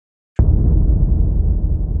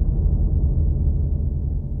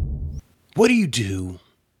What do you do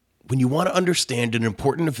when you want to understand an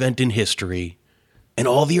important event in history and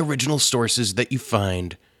all the original sources that you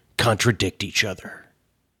find contradict each other?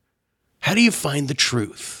 How do you find the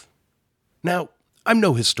truth? Now, I'm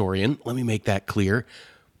no historian, let me make that clear,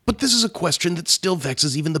 but this is a question that still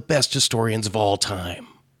vexes even the best historians of all time.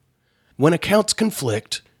 When accounts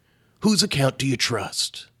conflict, whose account do you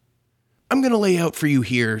trust? I'm going to lay out for you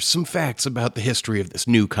here some facts about the history of this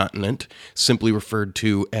new continent, simply referred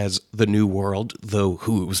to as the New World, though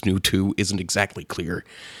who it was new to isn't exactly clear.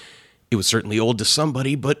 It was certainly old to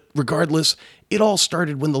somebody, but regardless, it all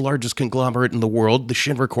started when the largest conglomerate in the world, the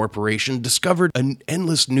Shinra Corporation, discovered an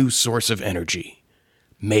endless new source of energy,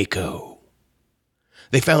 Mako.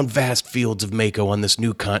 They found vast fields of Mako on this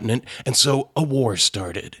new continent, and so a war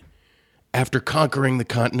started. After conquering the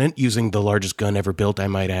continent, using the largest gun ever built, I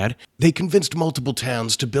might add, they convinced multiple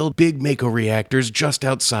towns to build big Mako reactors just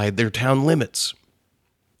outside their town limits.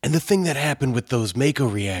 And the thing that happened with those Mako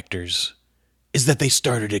reactors is that they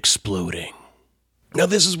started exploding. Now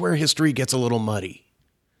this is where history gets a little muddy.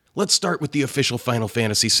 Let's start with the official Final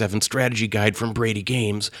Fantasy VII strategy guide from Brady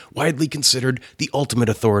Games, widely considered the ultimate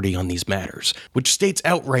authority on these matters, which states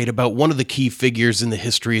outright about one of the key figures in the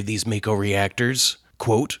history of these Mako reactors,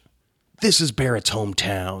 quote, "This is Barret's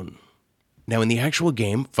hometown." Now in the actual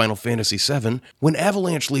game, Final Fantasy VII, when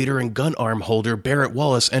Avalanche leader and gun arm holder Barret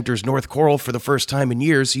Wallace enters North Coral for the first time in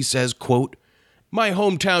years, he says, quote, "My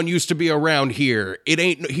hometown used to be around here. It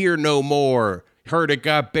ain't here no more. Heard it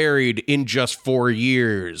got buried in just 4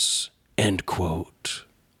 years." End quote.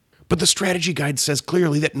 But the strategy guide says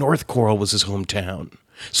clearly that North Coral was his hometown.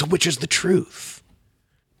 So which is the truth?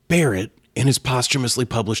 Barret, in his posthumously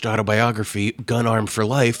published autobiography, Gun Arm for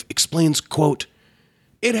Life, explains, quote,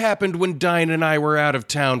 "It happened when Dine and I were out of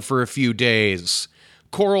town for a few days.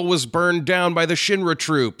 Coral was burned down by the Shinra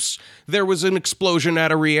troops. There was an explosion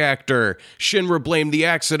at a reactor. Shinra blamed the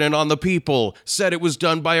accident on the people, said it was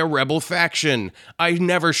done by a rebel faction. I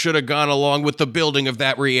never should have gone along with the building of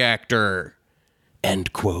that reactor."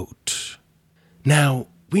 End quote. Now,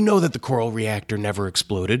 we know that the Coral reactor never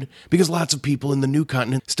exploded because lots of people in the new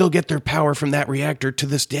continent still get their power from that reactor to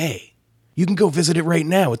this day. You can go visit it right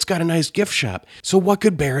now. It's got a nice gift shop. So what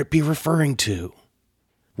could Barret be referring to?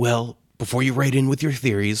 Well, before you write in with your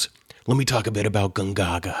theories, let me talk a bit about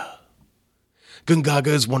Gungaga. Gungaga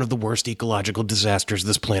is one of the worst ecological disasters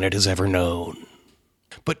this planet has ever known.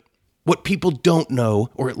 But what people don't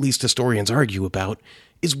know, or at least historians argue about,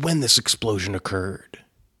 is when this explosion occurred.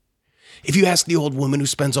 If you ask the old woman who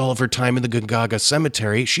spends all of her time in the Gungaga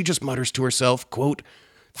cemetery, she just mutters to herself, quote,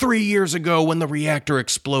 3 years ago when the reactor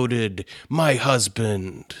exploded, my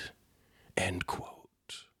husband, end quote.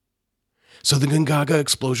 So the Gungaga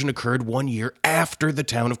explosion occurred 1 year after the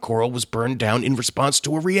town of Coral was burned down in response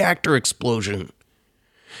to a reactor explosion.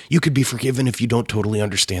 You could be forgiven if you don't totally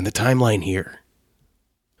understand the timeline here.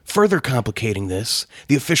 Further complicating this,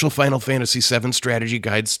 the official Final Fantasy VII strategy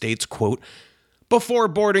guide states, quote, "Before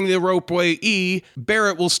boarding the ropeway E,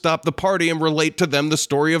 Barret will stop the party and relate to them the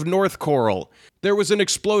story of North Coral. There was an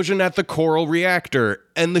explosion at the Coral reactor,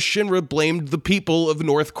 and the Shinra blamed the people of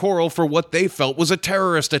North Coral for what they felt was a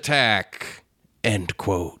terrorist attack." End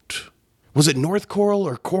quote. Was it North Coral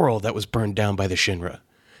or Coral that was burned down by the Shinra?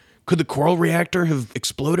 Could the Coral reactor have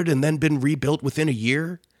exploded and then been rebuilt within a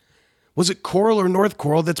year? Was it Coral or North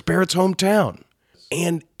Coral that's Barret's hometown?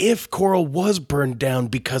 And if Coral was burned down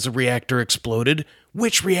because a reactor exploded,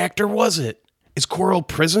 which reactor was it? Is Coral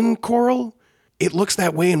Prison Coral? It looks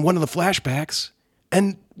that way in one of the flashbacks.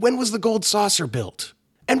 And when was the gold saucer built?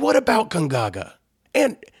 And what about Gungaga?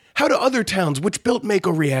 And how do other towns which built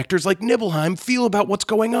Mako reactors like Nibelheim feel about what's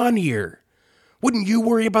going on here? Wouldn't you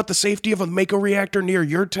worry about the safety of a Mako reactor near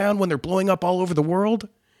your town when they're blowing up all over the world?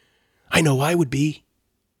 I know I would be.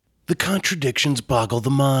 The contradictions boggle the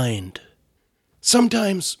mind.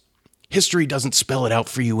 Sometimes, history doesn't spell it out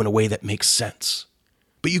for you in a way that makes sense.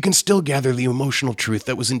 But you can still gather the emotional truth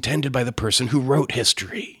that was intended by the person who wrote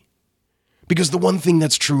history. Because the one thing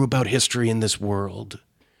that's true about history in this world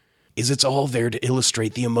is it's all there to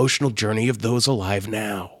illustrate the emotional journey of those alive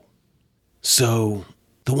now. So,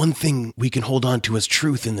 the one thing we can hold on to as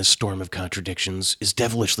truth in this storm of contradictions is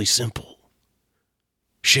devilishly simple.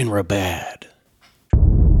 Shinra bad.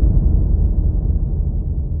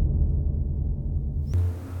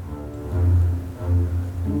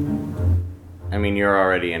 I mean, you're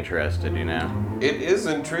already interested, you know? It is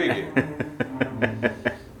intriguing.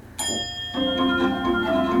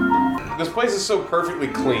 This place is so perfectly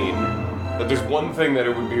clean that there's one thing that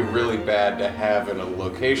it would be really bad to have in a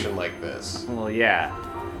location like this. Well, yeah.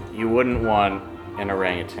 You wouldn't want an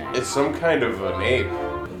orangutan. It's some kind of an ape.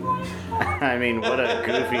 I mean, what a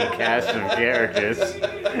goofy cast of characters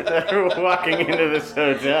that are walking into this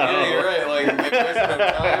hotel. Yeah, you're right. Like, it wasn't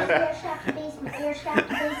a time. Air shaft basement, air shaft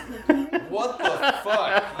basement. What the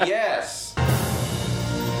fuck? Yes.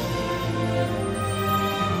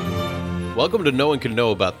 Welcome to No One Can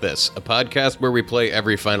Know About This, a podcast where we play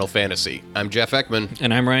every Final Fantasy. I'm Jeff Ekman,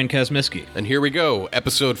 And I'm Ryan Kazmiski. and here we go,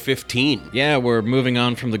 episode 15. Yeah, we're moving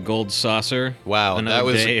on from the Gold Saucer. Wow, Another that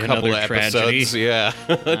was day, a couple of another episodes. tragedy. Yeah,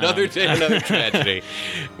 another day, another tragedy.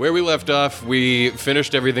 Where we left off, we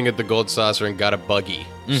finished everything at the Gold Saucer and got a buggy.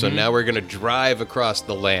 So now we're going to drive across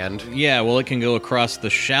the land. Yeah, well, it can go across the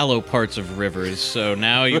shallow parts of rivers, so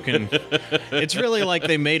now you can... It's really like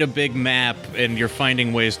they made a big map, and you're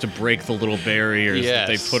finding ways to break the little barriers that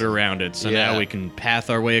they Yes. put around it, so Yeah. now we can path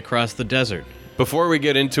our way across the desert. Before we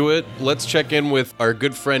get into it, let's check in with our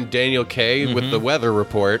good friend Daniel K. with the weather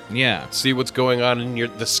report. Yeah, See what's going on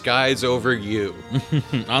in the skies over you.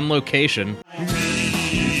 on location.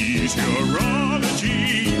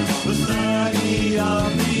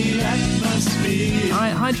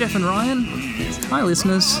 Alright, hi Jeff and Ryan. Hi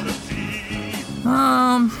listeners.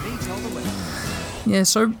 Yeah,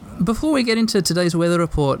 so before we get into today's weather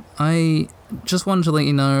report, I just wanted to let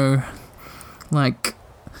you know, like,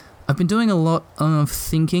 I've been doing a lot of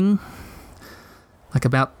thinking, like,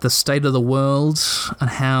 about the state of the world and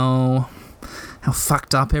how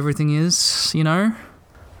fucked up everything is, you know?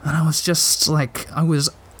 And I was just, like, I was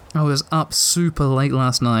up super late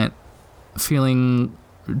last night, feeling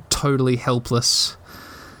totally helpless,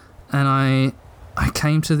 and I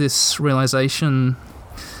came to this realization.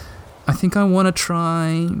 I think I want to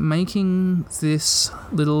try making this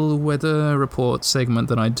little weather report segment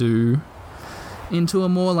that I do into a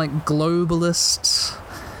more like globalist,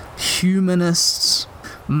 humanist,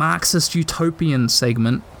 Marxist utopian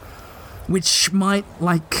segment, which might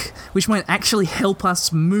actually help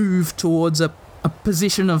us move towards a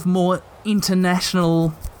position of more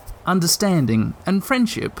international understanding and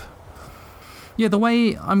friendship. Yeah, the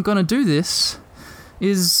way I'm going to do this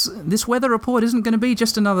is this weather report isn't going to be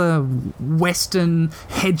just another Western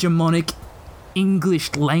hegemonic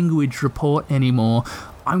English language report anymore.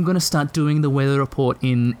 I'm going to start doing the weather report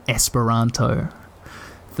in Esperanto,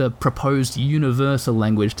 the proposed universal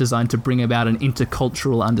language designed to bring about an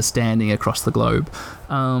intercultural understanding across the globe.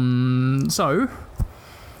 So,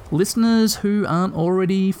 listeners who aren't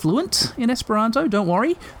already fluent in Esperanto, don't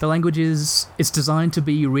worry. The language it's designed to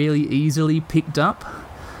be really easily picked up.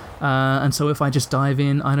 And so if I just dive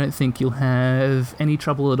in, I don't think you'll have any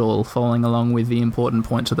trouble at all following along with the important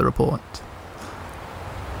points of the report.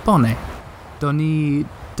 Bone. Doni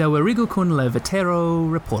dewerigu kun le vetero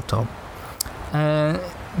reporto.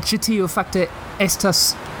 Ĉi tiu fakte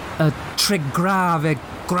estas tre grave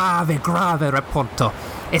reporto.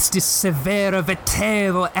 Estis severa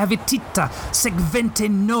vetero evitita, sekvente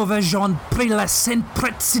novaĵon pri la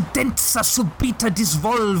senprecedenca subita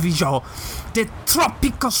disvolviĝo de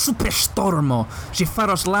tropika superstormo. Ĝi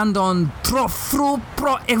faros landon tro frue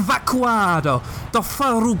pro evakuado. Do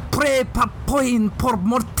faru prepapojn por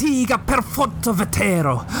mortiga perforta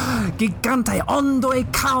vetero. Gigantaj ondoj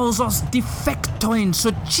kaŭzos difektojn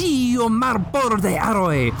sur ĉiu marbordaj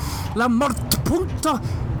aroj. La mortpunto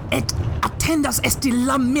attendas esti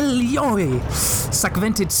la milioi.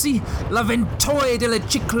 Sekvente ci, la ventoi de la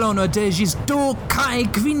ciclono de ĝis 2 kaj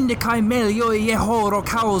 50 milioi je horo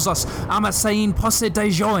kaŭzos amasajn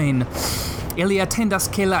posedaĵojn. Ili attendas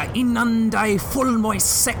ke la inandaj fulmoj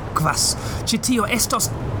sekvas. Ĉi tio estos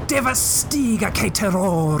devastiga kaj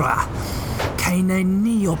terura, kaj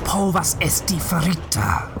nenio povas esti farita.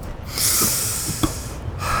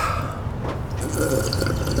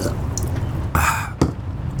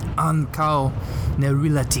 Ankaŭ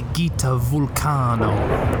nerilatigita vulkano.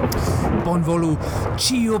 Bonvolu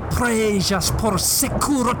ĉio preĝas por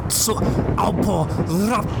sekureco aŭ por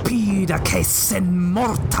rapida kaj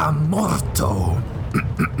senmorta morto.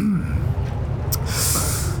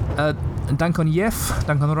 Dankon Jeff,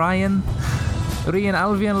 dankon Ryan. Rien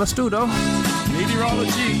alvi en la studo.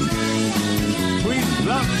 Meteorology, we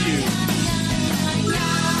love you.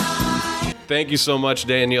 Thank you so much,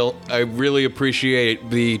 Daniel. I really appreciate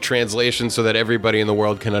the translation so that everybody in the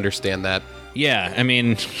world can understand that. Yeah, I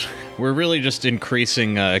mean, we're really just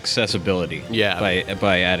increasing accessibility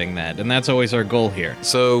by adding that, and that's always our goal here.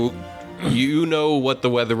 So you know what the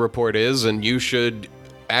weather report is, and you should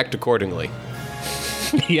act accordingly.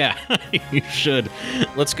 Yeah, you should.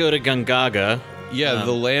 Let's go to Gongaga. Yeah,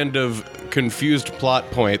 the land of confused plot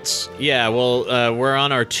points. Yeah, well, we're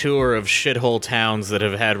on our tour of shithole towns that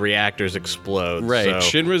have had reactors explode. Right. So.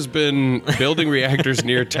 Shinra's been building reactors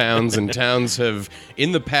near towns, and towns have,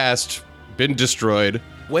 in the past, been destroyed.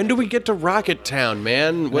 When do we get to Rocket Town,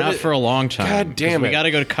 man? Not for a long time. God damn 'Cause it. We got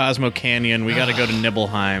to go to Cosmo Canyon. We got to go to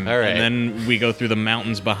Nibelheim. All right. And then we go through the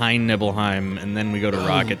mountains behind Nibelheim, and then we go to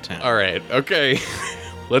Rocket Town. All right, okay.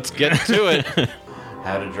 Let's get to it.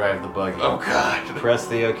 How to drive the buggy. Oh, God. Press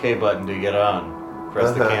the OK button to get on.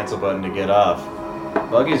 Press the cancel button to get off.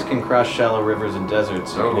 Buggies can cross shallow rivers and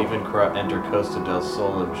deserts. You can even enter Costa del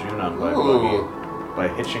Sol and Junon by buggy by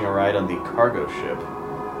hitching a ride on the cargo ship.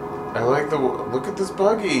 I like the... Look at this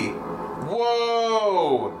buggy.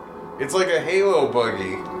 Whoa! It's like a Halo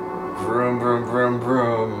buggy. Vroom, vroom, vroom,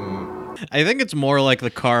 vroom. I think it's more like the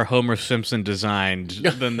car Homer Simpson designed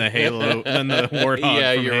than the Halo, than the Warthog.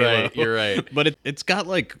 Yeah, from you're Halo. right. You're right. But it's got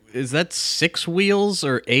like, is that 6 wheels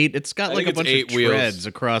or 8? It's got I like think a it's bunch 8 of wheels. treads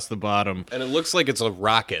across the bottom. And it looks like it's a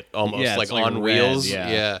rocket, almost, Yeah, like it's like on red, wheels.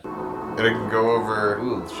 yeah. And it can go over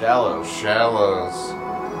Ooh, shallow. shallows.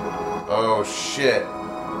 Oh, shit.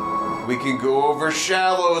 We can go over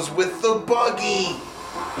shallows with the buggy.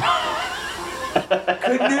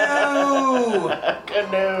 Canoe!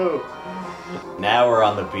 Canoe! Now we're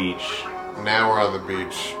on the beach. Now we're on the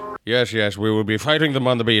beach. Yes, we will be fighting them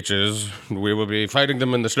on the beaches. We will be fighting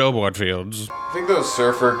them in the snowboard fields. I think those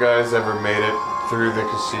surfer guys ever made it through the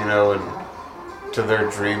casino and to their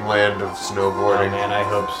dreamland of Oh snowboarding. man, I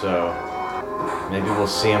hope so. Maybe we'll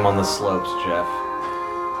see him on the slopes, Jeff.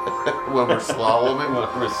 When we're slaloming?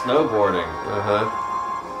 We're snowboarding. Uh-huh.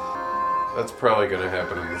 That's probably gonna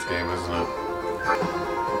happen in this game, isn't it?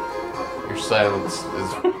 Your silence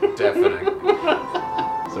is deafening.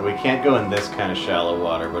 So we can't go in this kind of shallow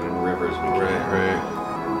water, but in rivers we can.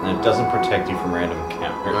 Right. And it doesn't protect you from random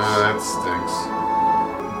encounters. That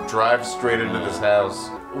stinks. Drive straight into this house.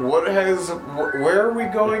 Where are we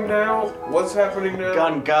going now? What's happening now?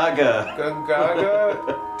 Gungaga.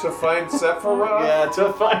 Gungaga? To find Sephiroth? Yeah,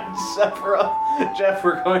 to find Sephiroth. Jeff,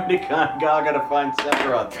 we're going to Gungaga to find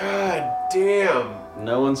Sephiroth. God damn.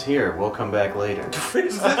 No one's here. We'll come back later.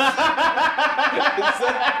 Is that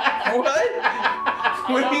what?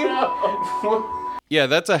 What do you know? Yeah,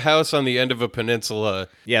 that's a house on the end of a peninsula.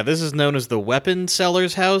 Yeah, this is known as the weapon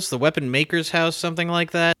seller's house, the weapon maker's house, something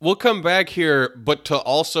like that. We'll come back here, but to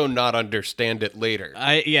also not understand it later.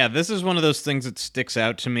 This is one of those things that sticks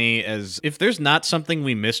out to me as if there's not something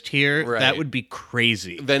we missed here, Right. that would be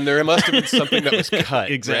crazy. Then there must have been something that was cut,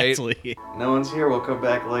 Exactly. right? No one's here. We'll come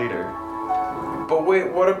back later. But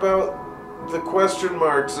wait, what about the question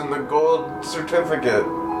marks and the gold certificate?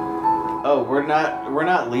 Oh, we're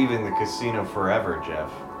not leaving the casino forever,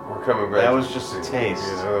 Jeff. We're coming back. That to was the just a casino. taste.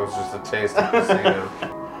 Yeah, that was just a taste of the casino.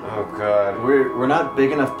 Oh god. We're not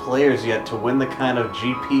big enough players yet to win the kind of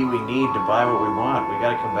GP we need to buy what we want. We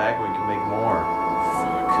gotta come back and we can make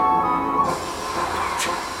more.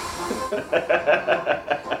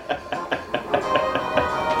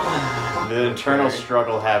 The internal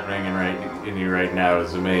struggle happening in you right now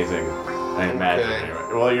is amazing. I imagine. Okay.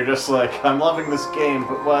 Anyway. Well, you're just like, I'm loving this game,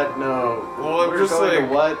 but what? No. Well, I'm We're just going to like-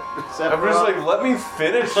 what? I'm just Sephiroth? like, let me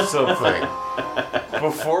finish something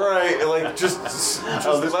before I just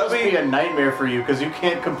Oh, this let must be a nightmare for you because you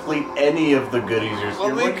can't complete any of the goodies you're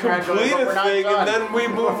let me complete a thing and then we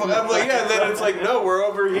move. I'm like, yeah, and then it's like, no, we're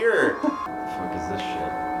over here. What the fuck is this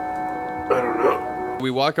shit? I don't know. We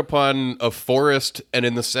walk upon a forest, and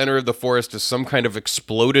in the center of the forest is some kind of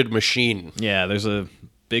exploded machine. Yeah, there's a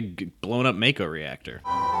big blown up Mako reactor.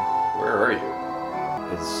 Where are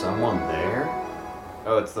you? Is someone there?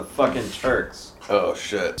 Oh, it's the fucking Turks. Oh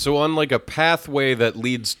shit. So on like a pathway that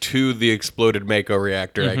leads to the exploded Mako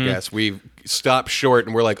reactor, I guess, we stop short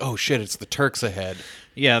and we're like, oh shit, it's the Turks ahead.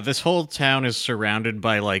 Yeah, this whole town is surrounded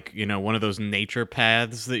by, like, you know, one of those nature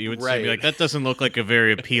paths that you would see. Right. Be like, that doesn't look like a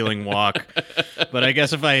very appealing walk. But I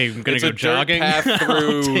guess if I'm going It's to a go jogging, dirt path I'll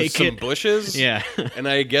through take some it. bushes. Yeah. And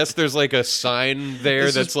I guess there's like a sign there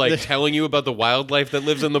This that's is like the- telling you about the wildlife that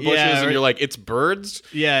lives in the bushes, Yeah, and or- you're like, it's birds?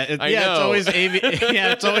 Yeah, I it's know. always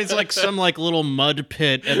it's always like some like little mud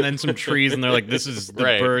pit and then some trees, and they're like, this is the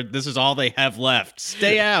Right. bird. This is all they have left.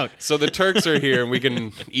 Stay out. So the Turks are here, and we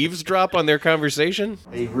can eavesdrop on their conversation?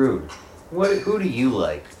 Hey, Rude. Who do you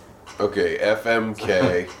like? Okay,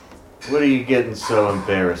 FMK. What are you getting so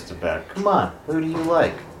embarrassed about? Come on, who do you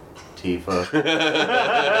like? Tifa.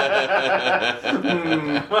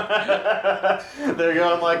 They're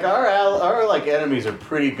going like, our like enemies are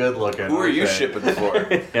pretty good looking. Who are you okay. shipping for?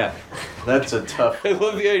 Yeah, that's a tough. I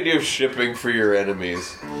love the idea of shipping for your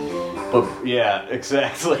enemies. But yeah,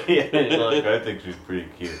 exactly. You're like, I think she's pretty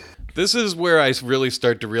cute. This is where I really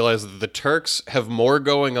start to realize that the Turks have more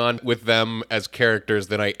going on with them as characters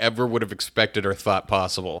than I ever would have expected or thought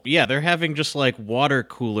possible. Yeah, they're having just like water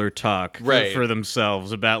cooler talk Right. for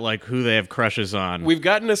themselves about like who they have crushes on. We've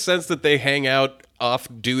gotten a sense that they hang out off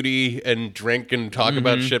duty and drink and talk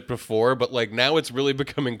about shit before, but like now it's really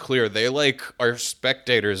becoming clear they like are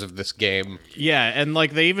spectators of this game. Yeah, and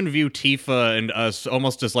like they even view Tifa and us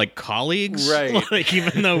almost as like colleagues. Right. Like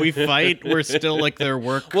even though we fight, we're still like their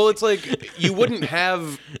work. Well, it's like you wouldn't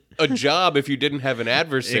have a job if you didn't have an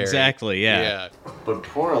adversary. Exactly, yeah. But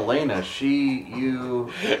poor Elena,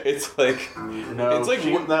 It's like no. it's like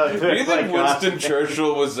she, do no, you think like, Winston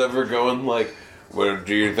Churchill was ever going like, well,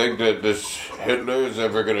 do you think that this Hitler is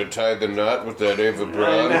ever going to tie the knot with that Eva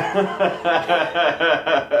Braun?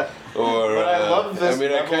 Or, But I love this I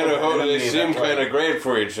mean, I level kind of of hope they enemy seem that, like- kind of great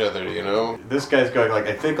for each other, you know? This guy's going like,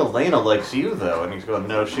 I think Elena likes you though, and he's going,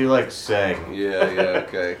 no, she likes Sang. Yeah,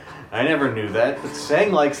 okay. I never knew that, but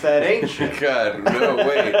Sang likes that ancient. God, no,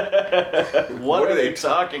 wait. What are they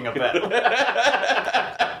talking about?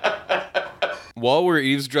 While we're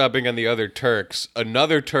eavesdropping on the other Turks,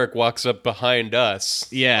 another Turk walks up behind us,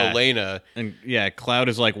 Yeah. Elena. And yeah, Cloud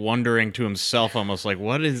is like wondering to himself almost like,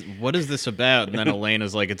 what is this about? And then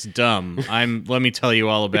Elena's like, it's dumb. Let me tell you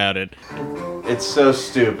all about it. It's so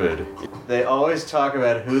stupid. They always talk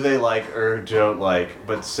about who they like or don't like,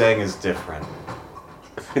 but Sang is different.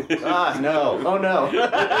 No. Oh no.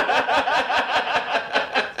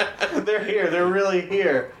 They're here. They're really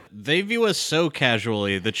here. They view us so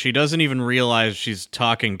casually that she doesn't even realize she's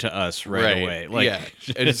talking to us right away. Like, yeah.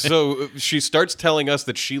 And so she starts telling us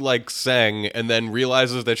that she likes Sang and then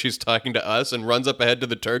realizes that she's talking to us and runs up ahead to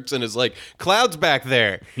the Turks and is like, Cloud's back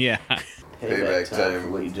there. yeah. Payback time for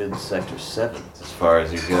what you did in Sector 7. As far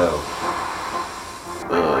as you go.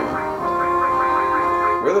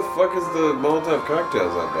 Where the fuck is the Molotov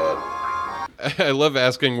cocktails I bought? I love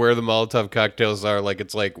asking where the Molotov cocktails are. Like,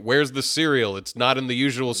 it's like, where's the cereal? It's not in the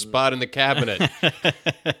usual spot in the cabinet.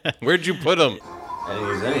 Where'd you put them? I didn't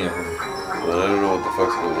use any of them. Well, I don't know what the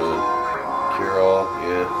fuck's going on. Cure-all,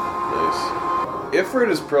 yeah, nice.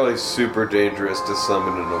 Ifrit is probably super dangerous to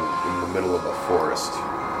summon in the middle of a forest.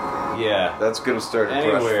 Yeah. That's gonna start a brush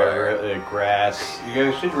Anywhere, fire. grass. You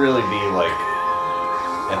guys should really be like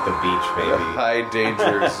at the beach, maybe. High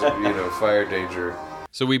dangers, fire danger.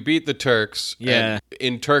 So we beat the Turks. Yeah. And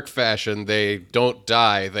in Turk fashion, they don't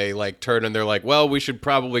die. They like turn and they're like, well, we should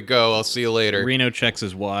probably go. I'll see you later. Reno checks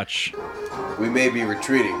his watch. We may be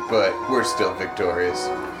retreating, but we're still victorious.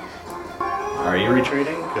 Are you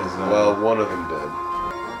retreating? Well, one of them did.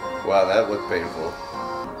 Wow, that looked painful.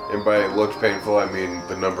 And by it looked painful, I mean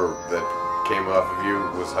the number that came off of you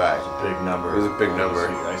was high. big number. It was a big number.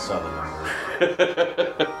 I saw the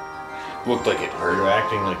number. Looked like it hurt. You're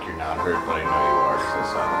acting like you're not hurt, but I know you are because I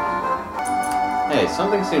saw the number. Hey,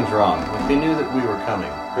 something seems wrong. Like they knew that we were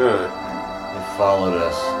coming. Huh. They followed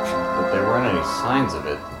us, but there weren't any signs of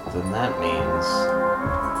it. Then that means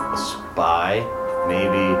a spy?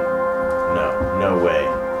 Maybe. No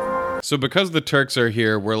way. So because the Turks are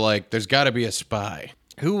here, we're like, there's got to be a spy.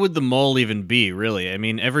 Who would the mole even be, really? I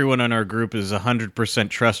mean, everyone in our group is 100%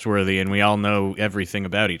 trustworthy, and we all know everything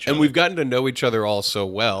about each other. And we've gotten to know each other all so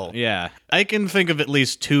well. Yeah. I can think of at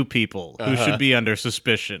least 2 people who should be under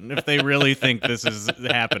suspicion if they really think this is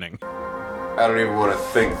happening. I don't even want to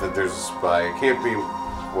think that there's a spy. It can't be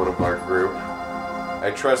one of our group.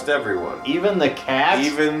 I trust everyone. Even the cat?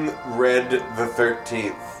 Even Red the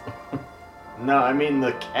 13th. No, I mean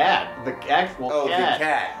the cat. The actual cat. Oh, the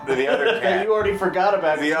cat. The other cat. You already forgot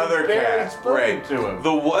about The it. other You barely cat. spoken Right. to him.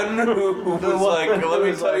 The one who was one like, who let me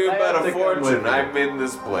was tell like, you I about have a to come with fortune. you." I'm in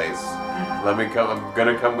this place. Let me come. I'm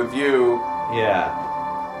gonna come with you.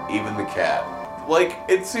 Yeah. Even the cat. Like,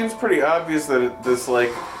 it seems pretty obvious that this,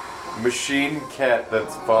 like, machine cat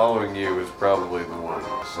that's following you is probably the one.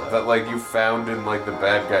 That, like, you found in, like, the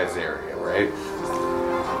bad guys area, right?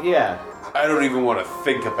 Yeah. I don't even want to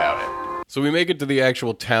think about it. So we make it to the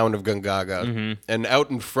actual town of Gongaga, and out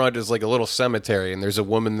in front is, like, a little cemetery, and there's a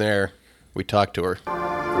woman there. We talk to her.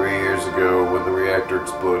 3 years ago, when the reactor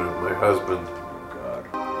exploded, my husband... Oh,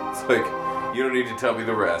 God. It's like, you don't need to tell me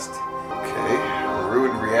the rest. Okay, a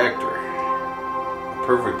ruined reactor. A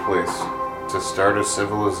perfect place to start a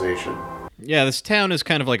civilization. Yeah, this town is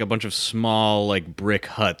kind of like a bunch of small, like, brick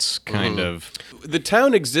huts, kind of. The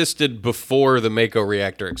town existed before the Mako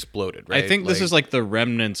reactor exploded, right? I think this is like the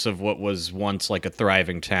remnants of what was once like a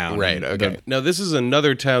thriving town. Right, And okay. Now, this is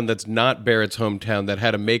another town that's not Barrett's hometown that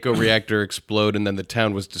had a Mako reactor explode and then the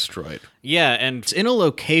town was destroyed. Yeah, and it's in a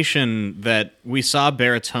location that we saw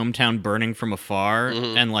Barrett's hometown burning from afar,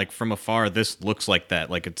 and like from afar, this looks like that.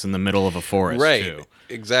 Like it's in the middle of a forest, Right, too.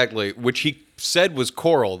 exactly. Which he said was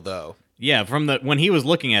coral, though. Yeah, when he was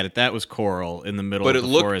looking at it, that was coral in the middle But of it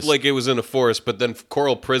the looked forest. like it was in a forest, but then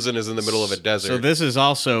Coral Prison is in the middle of a desert. So this is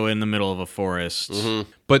also in the middle of a forest.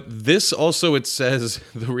 But this also, it says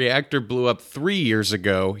the reactor blew up 3 years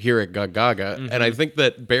ago here at Gungaga, and I think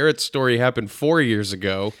that Barrett's story happened 4 years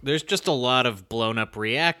ago. There's just a lot of blown up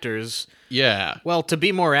reactors. Yeah. Well, to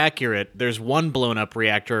be more accurate, there's one blown up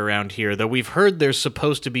reactor around here, though we've heard there's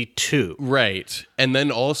supposed to be 2. Right. And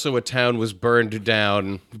then also a town was burned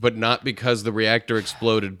down, but not because the reactor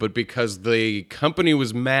exploded, but because the company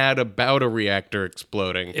was mad about a reactor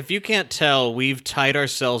exploding. If you can't tell, we've tied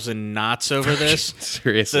ourselves in knots over this.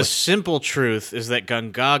 Seriously. The simple truth is that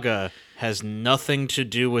Gungaga has nothing to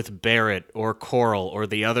do with Barrett or Coral or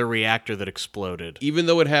the other reactor that exploded. Even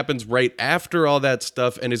though it happens right after all that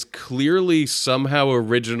stuff and is clearly somehow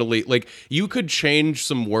originally, like, you could change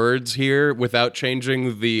some words here without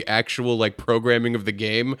changing the actual, like, programming of the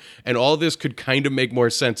game, and all this could kind of make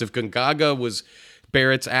more sense if Gungaga was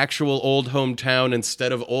Barrett's actual old hometown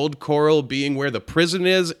instead of Old Coral being where the prison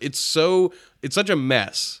is. It's such a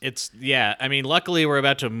mess. I mean, luckily we're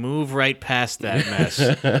about to move right past that mess.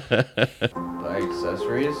 Buy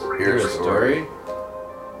accessories? Hear a story?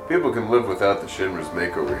 People can live without the Shinra's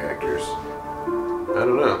Mako reactors. I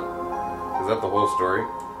don't know. Is that the whole story?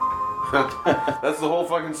 That's the whole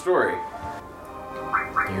fucking story.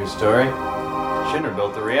 Hear a story? Shinra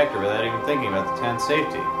built the reactor without even thinking about the town's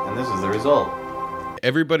safety, and this is the result.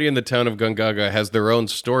 Everybody in the town of Gungaga has their own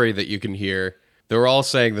story that you can hear. They're all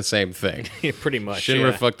saying the same thing. Yeah, pretty much.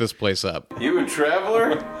 Shinra fucked this place up. You a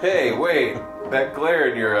traveler? Hey, wait. That glare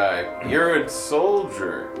in your eye. You're a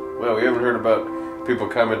soldier. Well, we haven't heard about people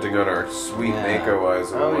commenting on our sweet Mako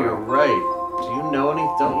eyes in a while. You're right. Don't you know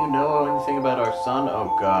anything about our son?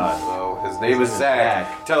 Oh, God. Oh, his name is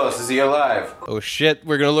Zack. Tell us, is he alive? Oh, shit.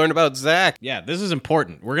 We're going to learn about Zack. Yeah, this is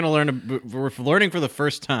important. We're learning for the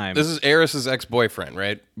first time. This is Eris's ex-boyfriend,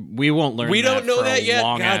 right? We won't learn We that don't know for that a yet.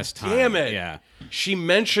 long-ass God time. damn it. Yeah. She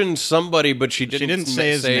mentioned somebody, but she didn't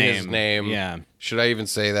say his name. Yeah. Should I even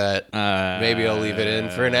say that? Maybe I'll leave it in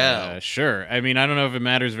for now. Sure. I mean, I don't know if it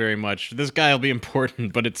matters very much. This guy will be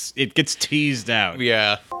important, but it gets teased out.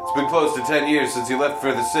 Yeah. It's been close to 10 years since he left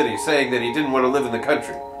for the city, saying that he didn't want to live in the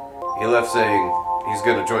country. He left saying he's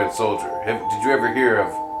going to join Soldier. Did you ever hear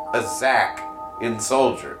of a Zack in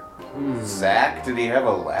Soldier? Zack? Did he have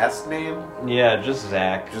a last name? Yeah, just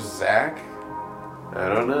Zack. Just Zack? I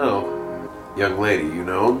don't know. Young lady, you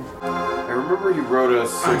know him? I remember he wrote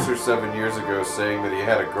us 6 or 7 years ago saying that he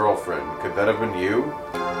had a girlfriend. Could that have been you?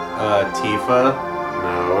 Tifa?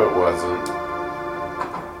 No, it wasn't.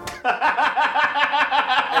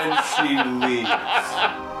 And she leaves.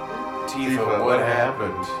 Tifa, what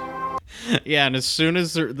happened? Yeah, and as soon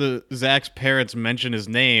as the Zack's parents mention his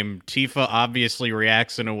name, Tifa obviously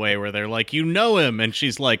reacts in a way where they're like, "You know him," and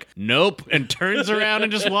she's like, "Nope," and turns around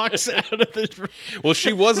and just walks out of the room. Well,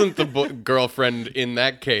 she wasn't the girlfriend in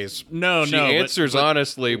that case. No, she answers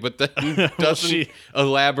honestly, but then doesn't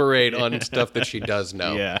elaborate on stuff that she does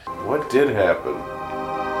know. Yeah. What did happen?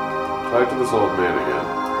 Talk to this old man again.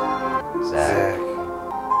 Zack.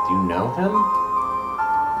 Do you know him?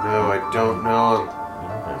 No, I don't know him.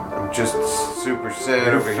 I'm just super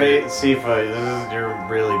sad over here. Sifa, you're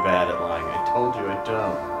really bad at lying. I told you I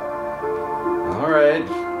don't. Alright.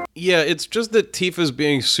 Yeah, it's just that Tifa's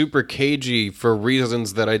being super cagey for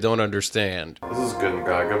reasons that I don't understand. This is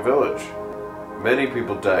Gungaga Village. Many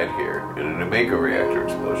people died here in an Mako reactor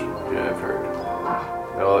explosion. Yeah, I've heard.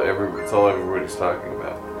 It's all everybody's talking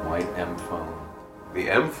about. White M phone. The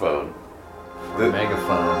M phone? The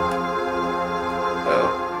megaphone.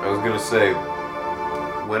 Oh, I was gonna say,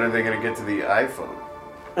 when are they gonna get to the iPhone?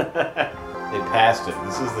 They passed it.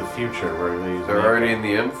 This is the future where they use They're already in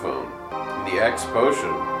the M phone. In the X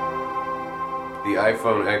potion. The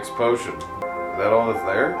iPhone X potion. Is that all that's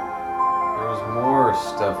there? There was more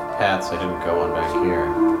stuffed paths I didn't go on back here.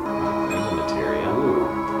 There's a materia.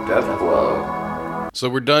 Ooh, death blow. So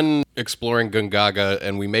we're done exploring Gungaga,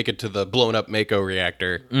 and we make it to the blown-up Mako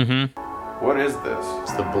reactor. Mm-hmm. What is this?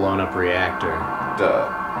 It's the blown-up reactor. Duh.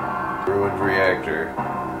 Ruined reactor.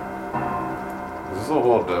 Is this a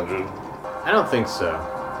whole dungeon? I don't think so.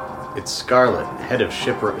 It's Scarlet, head of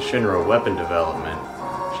Shinra weapon development.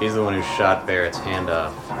 She's the one who shot Barrett's hand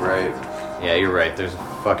off. Right. Yeah, you're right. There's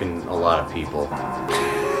fucking a lot of people.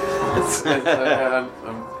 I'm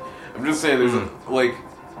just saying, there's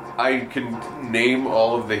I can name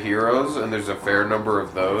all of the heroes, and there's a fair number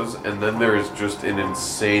of those, and then there is just an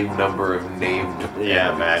insane number of named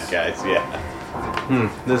bad guys,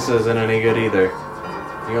 This isn't any good either.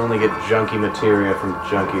 You only get junky materia from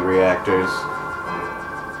junky reactors.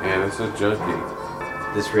 Yeah, this is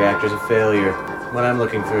junky. This reactor's a failure. What I'm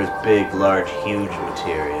looking for is big, large, huge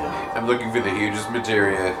materia. I'm looking for the hugest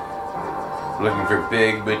materia. I'm looking for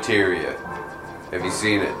big materia. Have you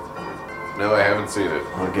seen it? No, I haven't seen it.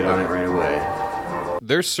 I'll get on it right away.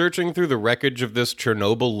 They're searching through the wreckage of this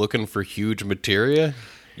Chernobyl looking for huge materia.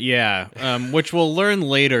 Yeah, which we'll learn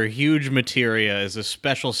later, huge materia is a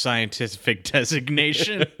special scientific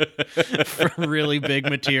designation for really big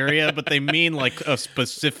materia, but they mean like a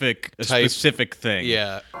specific thing.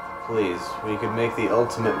 Yeah. Please, we could make the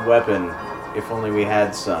ultimate weapon if only we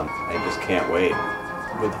had some. I just can't wait.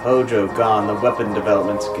 With Hojo gone, the weapon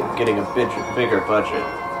development's getting a bigger budget.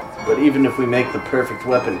 But even if we make the perfect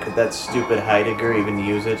weapon, could that stupid Heidegger even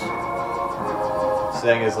use it?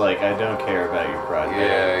 Saying is like, I don't care about your project.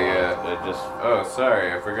 Yeah. I just... Oh,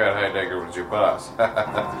 sorry, I forgot Heidegger was your boss.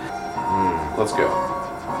 Let's go.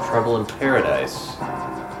 Trouble in Paradise.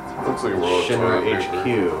 Looks like a world Shinra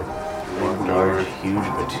tour. HQ. Large, huge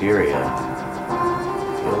materia.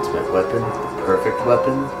 The ultimate weapon? The perfect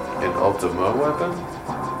weapon? An Ultima weapon?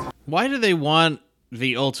 Why do they want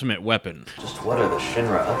the ultimate weapon? Just what are the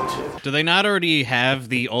Shinra up to? Do they not already have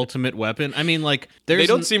the ultimate weapon? I mean, like, They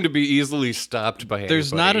don't seem to be easily stopped by anybody.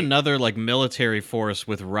 There's not another, like, military force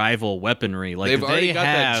with rival weaponry. Like, They've already got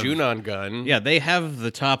that have, Junon gun. Yeah, they have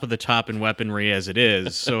the top of the top in weaponry as it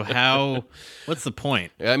is. So how... What's the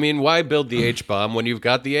point? I mean, why build the H-bomb when you've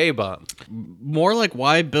got the A-bomb? More like,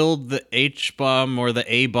 why build the H-bomb or the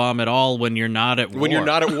A-bomb at all when you're not at war? When you're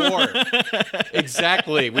not at war.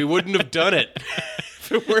 Exactly. We wouldn't have done it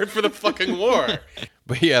if it weren't for the fucking war.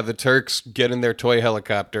 But yeah, the Turks get in their toy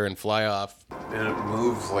helicopter and fly off. And it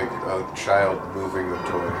moves like a child moving a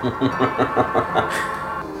toy.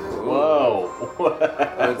 Whoa.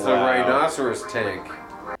 It's a rhinoceros tank.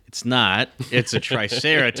 It's not. It's a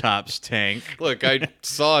Triceratops tank. Look, I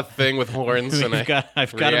saw a thing with horns and I've got to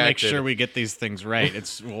make reacted. sure we get these things right.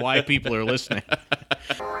 It's why people are listening.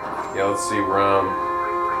 Yeah, let's see,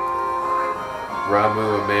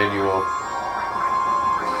 Ramu Emanuel.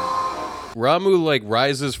 Ramu, like,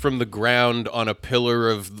 rises from the ground on a pillar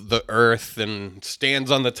of the earth and stands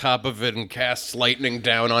on the top of it and casts lightning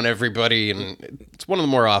down on everybody, and it's one of the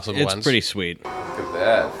more awesome It's ones. pretty sweet. Look at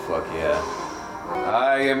that. Fuck yeah.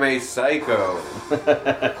 I am a psycho.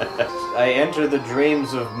 I enter the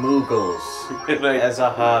dreams of Mughals as a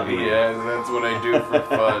hobby. Yeah, that's what I do for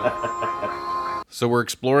fun. So we're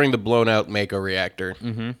exploring the blown-out Mako reactor.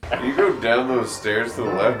 Mm-hmm. You go down those stairs to the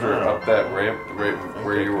left or up that ramp right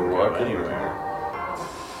where you were walking? Anywhere.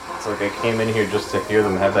 It's like I came in here just to hear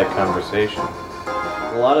them have that conversation.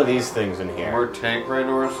 A lot of these things in here. More tank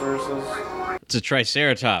rhinoceroses? It's a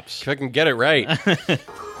Triceratops. If I can get it right.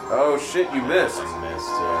 Oh shit, you missed. I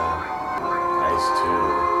missed, Ice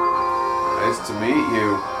Nice to meet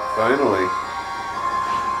you, finally.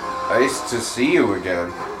 Nice to see you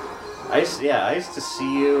again. 2. Ice to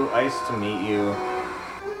see you, ice to meet you.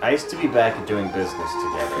 Ice to be back at doing business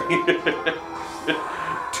together.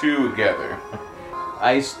 Together.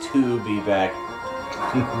 Ice to be back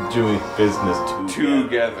doing business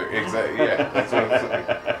Together. Exactly. Yeah, that's what I'm saying.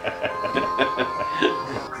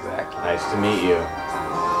 Exactly. Nice to meet you.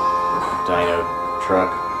 Dino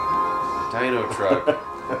truck.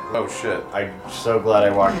 Oh shit. I'm so glad I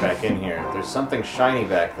walked back in here. There's something shiny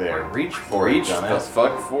back there. Reach for it, Reach the dumbass.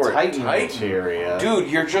 fuck for it. Titan materia. Dude,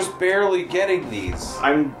 you're just barely getting these.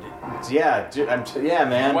 Yeah,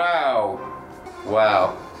 man.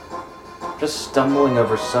 Wow. Just stumbling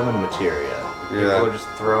over summon materia. People Yeah. are just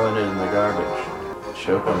throwing it in the garbage.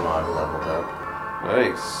 Chocomog leveled up.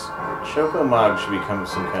 Nice. Chocomog should become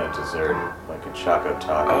some kind of dessert, like a Choco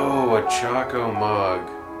Taco. Oh, a Choco Mug.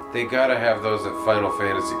 They gotta have those at Final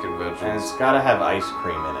Fantasy And conventions. it's gotta have ice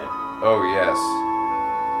cream in it. Oh, yes.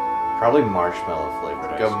 Probably marshmallow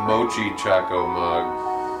flavored ice A cream. mochi Choco Mug.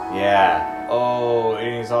 Yeah. Oh,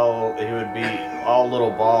 and he would be all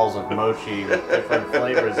little balls of mochi with different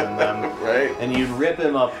flavors in them. Right? And you'd rip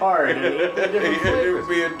him apart and eat the different It flavors. would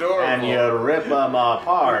be adorable. And you'd rip them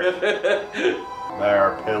apart.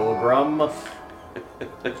 There, Pilgrim.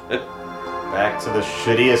 Back to the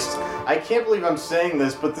shittiest... I can't believe I'm saying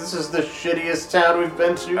this, but this is the shittiest town we've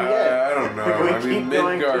been to yet. I don't know. We I mean, keep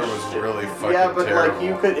going Midgar to was shit. really fucking Yeah, but terrible.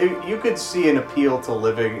 like you could see an appeal to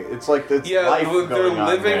living. It's like this Yeah, life they're going on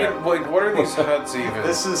living there. in, like, what are these huts even?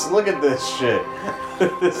 Look at this shit.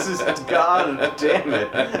 This is, god damn it.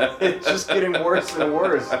 It's just getting worse and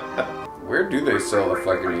worse. Where do they sell the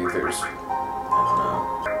fucking ethers?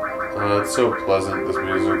 I don't know. It's so pleasant, this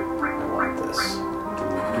music. I want this.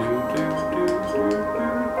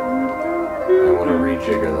 I want to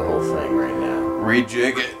rejigger the whole thing right now.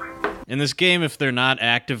 Rejig it. In this game, if they're not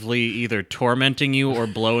actively either tormenting you or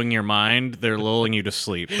blowing your mind, they're lulling you to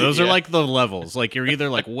sleep. Those are like the levels. Like you're either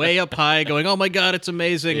like way up high going, oh my god, it's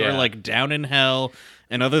amazing, or Yeah. like down in hell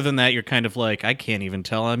And other than that, you're kind of like, I can't even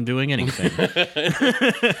tell I'm doing anything.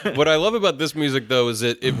 What I love about this music, though, is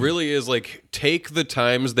that it really is like, take the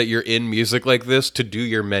times that you're in music like this to do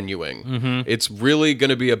your menuing. Mm-hmm. It's really going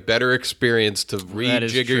to be a better experience to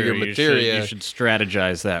rejigger your materia. You should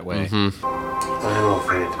strategize that way. Mm-hmm. Final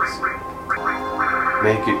Fantasy.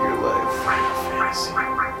 Make it your life. Final Fantasy.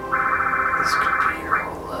 This could be your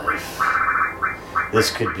whole life.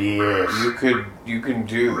 This could be it. You can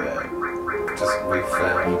do that. Just we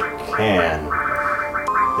found. You can.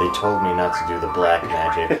 They told me not to do the black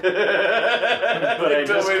magic. But I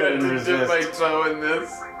just couldn't resist. Dip my toe in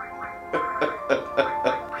this.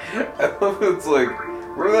 I love it's like,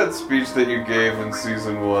 remember that speech that you gave in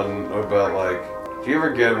season 1 about like, do you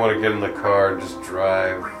ever want to get in the car and just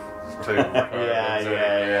drive?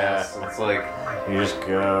 Yeah. It's like, you just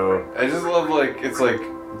go. I just love like, it's like,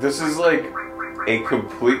 this is like a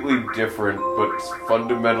completely different but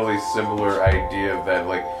fundamentally similar idea of that.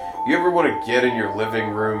 Like, you ever want to get in your living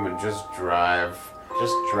room and just drive?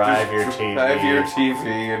 Just drive your TV. Drive your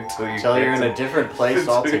TV until you're in a different place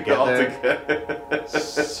altogether.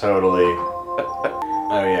 Totally.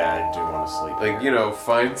 Oh yeah, I do want to sleep. Like,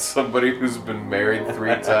 find somebody who's been married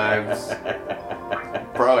 3 times.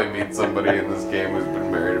 Probably meet somebody in this game who's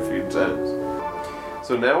been married a few times.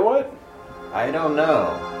 So now what? I don't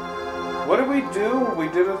know. What did we do? We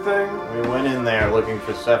did a thing? We went in there looking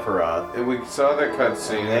for Sephiroth. And we saw that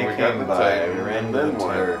cutscene and we got the by. Titan. We ran into the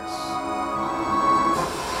Turks.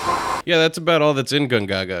 Yeah, that's about all that's in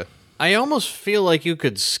Gungaga. I almost feel like you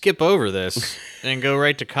could skip over this and go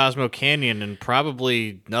right to Cosmo Canyon and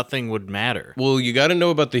probably nothing would matter. Well, you got to know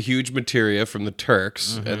about the huge materia from the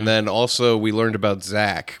Turks, and then also we learned about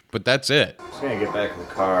Zack, but that's it. I'm just gonna get back in the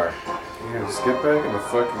car. Yeah, just get back in the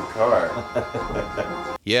fucking car.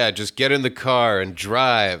 Yeah, just get in the car and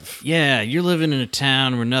drive. Yeah, you're living in a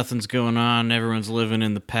town where nothing's going on, everyone's living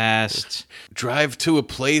in the past. Drive to a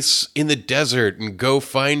place in the desert and go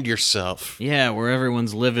find yourself. Yeah, where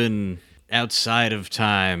everyone's living outside of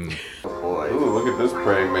time. Boy. Ooh, look at this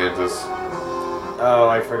praying mantis. Oh,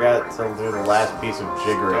 I forgot to do the last piece of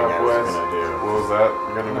jiggering I was gonna do. What was that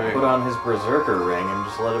gonna be? Put on his berserker ring and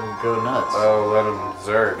just let him go nuts. Oh, let him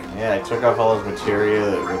zerk. Yeah, I took off all his materia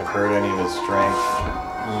that would hurt any of his strength.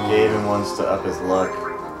 Gave him ones to up his luck.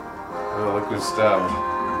 Oh, look who stopped.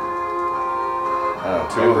 Oh,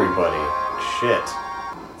 everybody. Shit.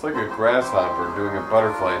 It's like a grasshopper doing a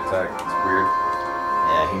butterfly attack. It's weird.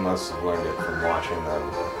 Yeah, he must have learned it from watching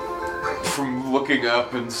them. From looking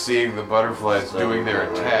up and seeing the butterflies doing their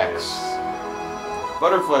attacks.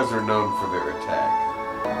 Butterflies are known for their attack.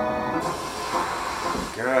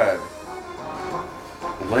 God.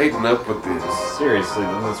 Lighten up with this. Seriously,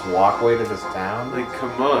 then this walkway to this town? Like,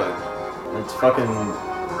 come on. It's fucking...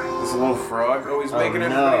 This little frog? Oh, he's making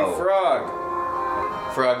everybody frog.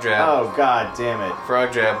 Frog jab. Oh, god damn it.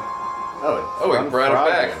 Frog jab. Oh, he brought it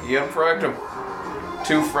back. He unfrogged him.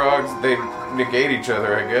 2 frogs, they negate each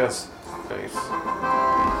other, I guess. Nice.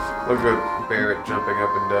 Look at Barrett jumping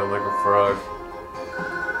up and down like a frog.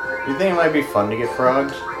 You think it might be fun to get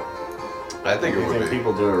frogged? I think it would be.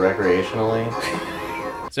 People do it recreationally?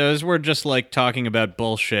 So as we're just like talking about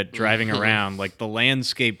bullshit driving around, like the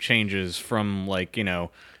landscape changes from like,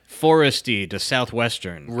 foresty to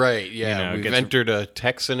southwestern. Right, yeah. We've entered a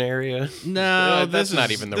Texan area. No, that's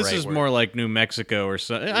not even the right word. This is more like New Mexico or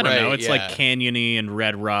something. I don't know. It's like canyony and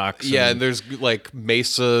red rocks. Yeah, and there's like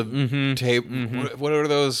mesa tape. What are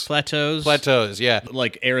those? Plateaus. Plateaus, yeah.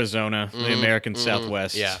 Like Arizona, the American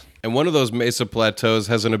Southwest. Yeah. And one of those mesa plateaus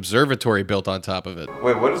has an observatory built on top of it.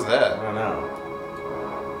 Wait, what is that? I don't know.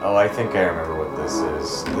 Oh, I think I remember what this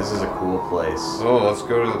is. This is a cool place. Oh, let's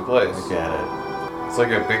go to the place. Look at it. It's like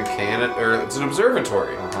a big cannon, or it's an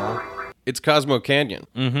observatory. Uh-huh. It's Cosmo Canyon.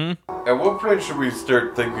 Mm-hmm. At what point should we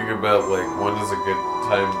start thinking about, like, when is a good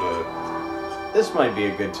time to... This might be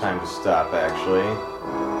a good time to stop, actually.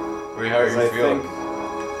 I mean, how are you feeling?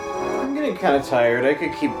 I'm getting kind of tired. I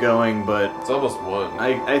could keep going, but... It's almost 1.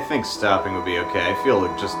 I think stopping would be okay. I feel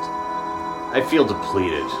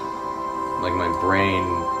depleted. Like my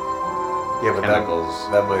brain... Yeah, but chemicals.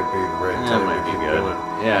 that might be the right time. That might be good.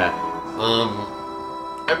 Yeah.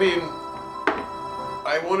 I mean,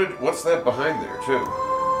 what's that behind there, too?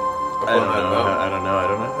 I don't know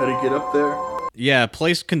how to get up there. Yeah,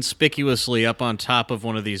 placed conspicuously up on top of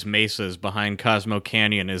one of these mesas behind Cosmo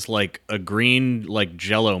Canyon is like a green, like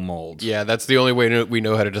Jell-O mold. Yeah, that's the only way we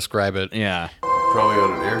know how to describe it. Yeah. Probably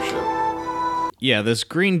on an airship. Yeah, this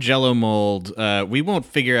green Jello mold. We won't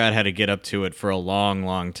figure out how to get up to it for a long,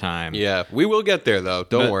 long time. Yeah, we will get there though.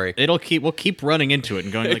 Don't But worry. We'll keep running into it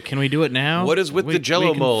and going like, can we do it now? What is with the Jell-O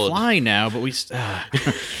we can mold? Fly now, but we. I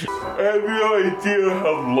have no idea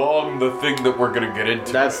how long the thing that we're gonna get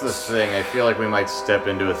into. That's the thing. I feel like we might step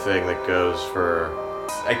into a thing that goes for...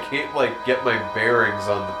 I can't get my bearings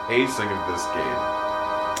on the pacing of this game.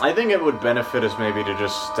 I think it would benefit us maybe to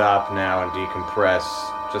just stop now and decompress.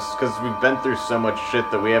 Just because we've been through so much shit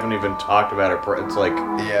that we haven't even talked about it. It's like,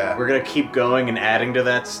 Yeah. we're gonna keep going and adding to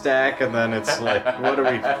that stack, and then it's like,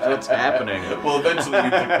 what's happening? Well, eventually you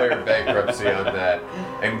declare bankruptcy on that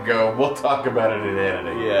and go, we'll talk about it in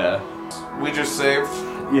editing. Yeah. We just saved.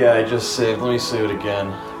 Yeah, I just saved. Let me save it again.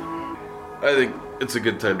 I think it's a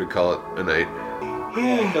good time to call it a night.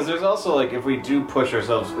 Yeah, because there's also, like, if we do push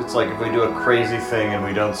ourselves, it's like if we do a crazy thing and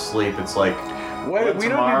we don't sleep, it's like... We don't need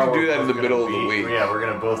to do that in the middle of the week. Yeah, we're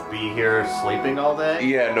gonna both be here sleeping all day.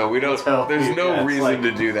 Yeah, no, we don't. There's no reason to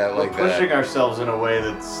do that like we're that. pushing ourselves in a way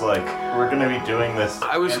that's like we're gonna be doing this.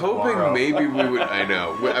 I was hoping tomorrow. maybe we would. I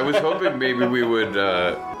know. I was hoping maybe we would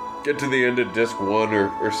get to the end of disc 1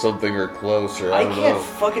 or something or close or I don't can't know.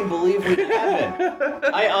 fucking believe we haven't.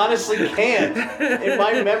 I honestly can't. In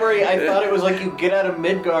my memory, I thought it was like you get out of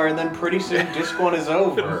Midgar and then pretty soon disc 1 is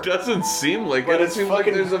over. It doesn't seem like But it. It it's seems like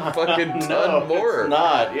fucking- there's a fucking ton No, more. it's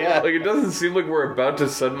not. Yeah. Like it doesn't seem like we're about to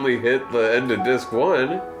suddenly hit the end of disc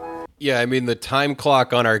 1. Yeah, I mean the time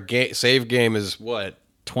clock on our save game is what?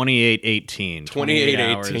 28:18.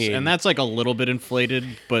 28:18. And that's like a little bit inflated,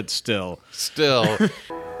 but still. Still.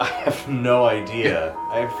 I have no idea.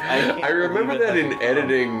 I remember that in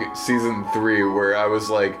editing season 3 where I was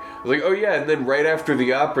like, oh yeah, and then right after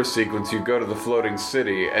the opera sequence you go to the floating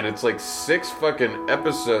city and it's like 6 fucking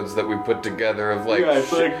episodes that we put together of like, Yeah,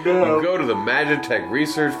 it's like, no. You go to the Magitech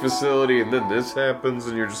research facility and then this happens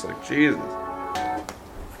and you're just like, Jesus.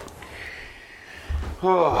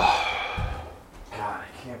 God, I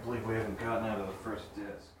can't believe we haven't gotten out of the first disc.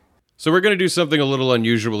 So we're going to do something a little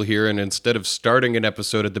unusual here, and instead of starting an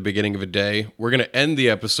episode at the beginning of a day, we're going to end the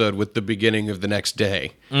episode with the beginning of the next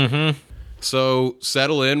day. Mm-hmm. So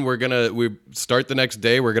settle in. We start the next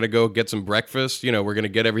day. We're going to go get some breakfast. We're going to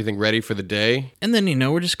get everything ready for the day. And then,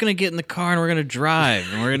 we're just going to get in the car and we're going to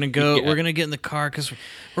drive. And we're going to go, We're going to get in the car because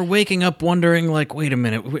we're waking up wondering, like, wait a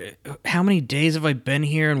minute, how many days have I been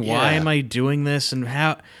here and why Yeah. am I doing this and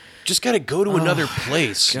how... Just got to go to another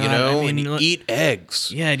place, God, I mean, and eat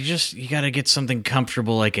eggs. Yeah, you got to get something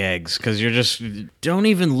comfortable like eggs because don't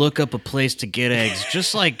even look up a place to get eggs.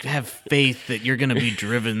 Just like have faith that you're going to be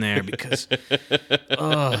driven there because,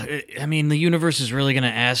 the universe is really going to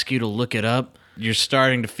ask you to look it up. You're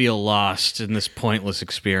starting to feel lost in this pointless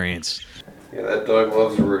experience. Yeah, that dog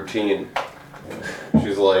loves a routine.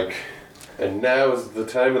 She's like, and now is the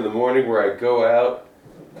time in the morning where I go out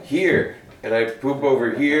here. And I poop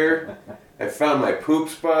over here. I found my poop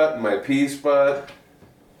spot and my pee spot.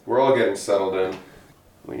 We're all getting settled in.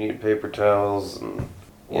 We need paper towels and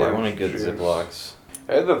Yeah, I want to get juice. Ziplocs.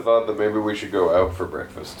 I had the thought that maybe we should go out for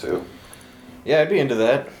breakfast too. Yeah, I'd be into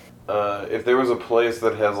that. If there was a place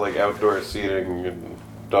that has like outdoor seating and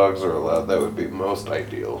dogs are allowed, that would be most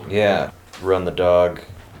ideal. Yeah. Run the dog.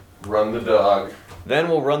 Run the dog. Then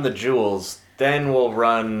we'll run the jewels. Then we'll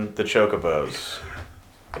run the chocobos.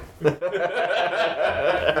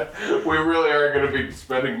 We really are going to be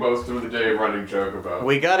spending most of the day running Chocobo.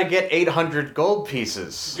 We gotta get 800 gold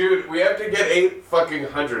pieces. Dude, we have to get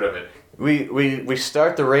 800 of it. We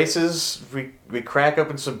start the races. We crack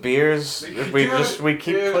open some beers. We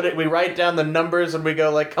write down the numbers and we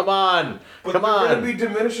go like, come on, But come they're on. gonna be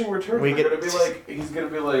diminishing returns. We They're get- gonna be like, he's gonna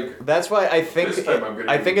be like, That's why I think This time I'm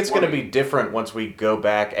gonna I do think it's gonna 20. be different once we go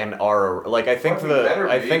back and are like I think Fucking better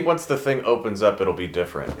I be. think once the thing opens up it'll be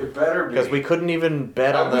different it better be. because we couldn't even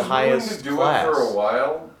bet on the highest to do class. it for a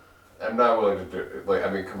while. I'm not willing to do it. Like,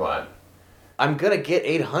 I mean, come on. I'm gonna get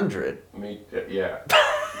 800. Yeah.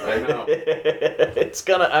 I know.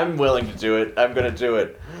 I'm willing to do it. I'm gonna do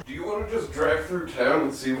it. Do you want to just drive through town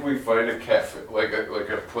and see if we find a cafe, like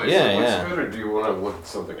a place Yeah, that looks yeah. good, or do you want to look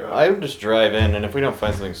something up? I would just drive in, and if we don't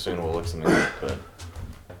find something soon, we'll look something up. But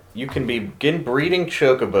you can begin breeding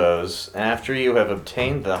chocobos after you have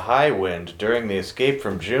obtained the high wind during the escape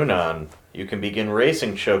from Junon. You can begin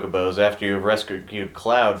racing chocobos after you have rescued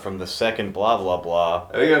Cloud from the second blah blah blah.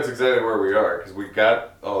 I think that's exactly where we are, because we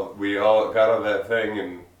all got on that thing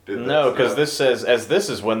and did that No, because stuff. this says, as this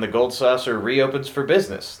is when the Gold Saucer reopens for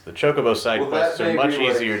business. The chocobo side Well, quests that are may much be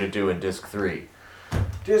like- easier to do in Disc 3.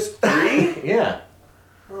 Disc 3? Yeah.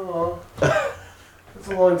 Oh, that's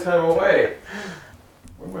a long time away.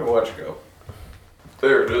 Where'd my watch go?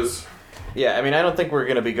 There it is. Yeah, I mean, I don't think we're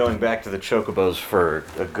going to be going back to the Chocobos for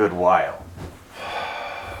a good while.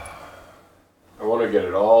 I want to get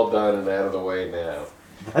it all done and out of the way now.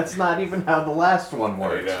 That's not even how the last one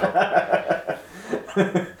worked. I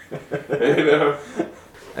know.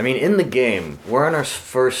 I mean, in the game, we're on our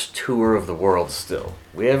first tour of the world still.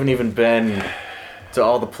 We haven't even been to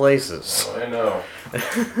all the places. I know.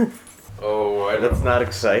 Oh, I know. That's not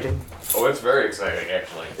exciting? Oh, it's very exciting,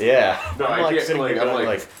 actually. Yeah. No, I'm I like can't, sitting like, here I'm going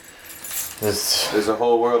like, this. there's a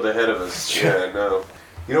whole world ahead of us. Yeah, I know.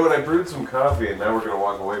 You know what, I brewed some coffee and now we're going to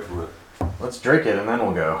walk away from it. Let's drink it and then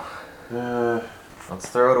we'll go. Let's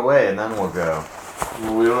throw it away and then we'll go.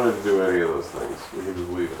 We don't have to do any of those things. We can just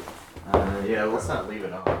leave it. Yeah, let's not leave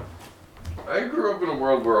it on. I grew up in a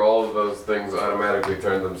world where all of those things automatically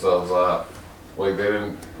turned themselves off. Like, they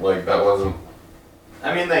didn't, like, that wasn't...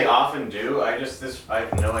 I mean, they often do. I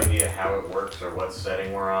have no idea how it works or what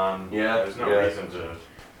setting we're on. Yeah, There's no yeah. reason to...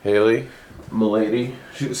 Haley, milady.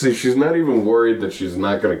 See, she's not even worried that she's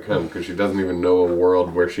not going to come because she doesn't even know a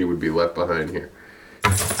world where she would be left behind here.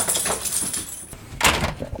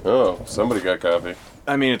 Oh, somebody got coffee.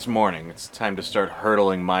 I mean, it's morning. It's time to start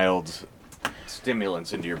hurtling mild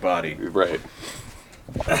stimulants into your body. Right.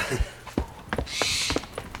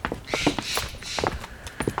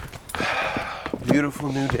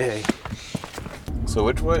 Beautiful new day. So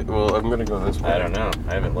which way? Well, I'm gonna go this way. I don't know.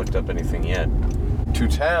 I haven't looked up anything yet. To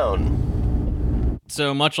town.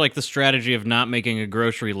 So much like the strategy of not making a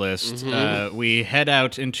grocery list, we head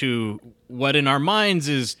out into what in our minds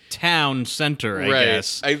is town center, I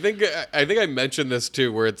guess. I think I mentioned this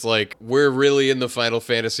too, where it's like we're really in the Final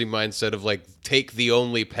Fantasy mindset of like take the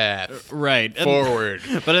only path Right. forward.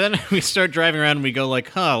 But then we start driving around and we go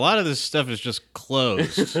like, a lot of this stuff is just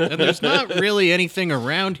closed. And there's not really anything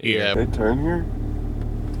around here. Can I turn here?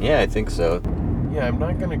 Yeah, I think so. Yeah, I'm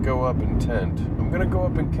not gonna go up in tent. I'm gonna go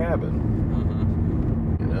up in cabin.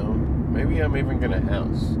 You know, maybe I'm even gonna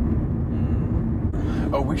house.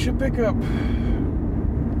 Oh, we should pick up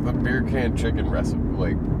the beer can chicken recipe,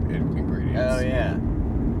 like ingredients. Oh, yeah.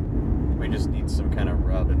 We just need some kind of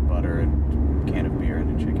rub and butter and a can of beer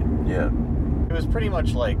and a chicken. Yeah. It was pretty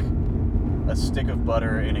much like a stick of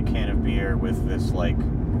butter in a can of beer with this, like,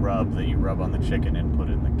 rub that you rub on the chicken and put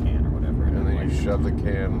it in the can or whatever. And then you shove the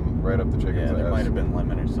can right up the chicken's Yeah, there ass. might have been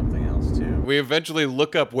lemon or something else, too. We eventually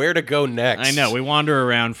look up where to go next. I know, we wander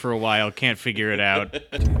around for a while, can't figure it out.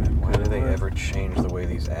 Why do they ever change the way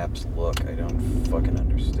these apps look? I don't fucking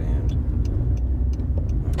understand.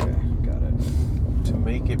 Okay, got it. To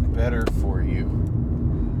make it better for you.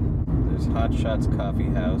 There's Hot Shots Coffee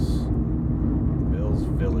House, Bill's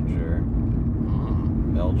Villager,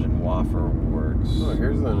 Belgian Waffle Works. Oh,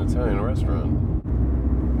 here's an Italian restaurant.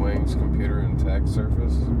 Wang's Computer and Tax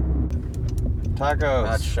Surface. Tacos.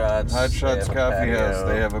 Hot Coffee Shots. They have a House. patio.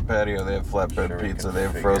 They have a patio. They have flatbread Sure we pizza. can They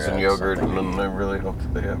have figure frozen out yogurt. And something. I really hope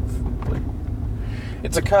that they have, like...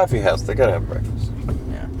 It's a coffee house. They gotta have breakfast.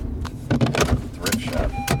 Yeah. Thrift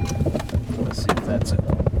shop. Let's see if that's it.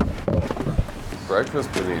 Breakfast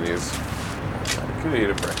paninis. I could eat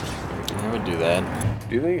a breakfast panini. I would do that.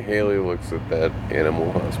 Do you think Haley looks at that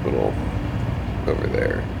animal hospital over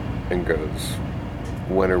there and goes,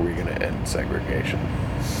 when are we going to end segregation?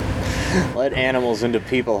 Let animals into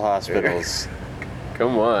people hospitals.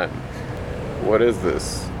 Come on. What is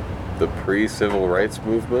this? The pre-civil rights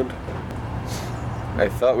movement? I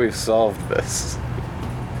thought we solved this.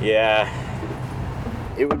 Yeah.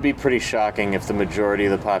 It would be pretty shocking if the majority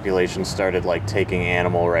of the population started, like, taking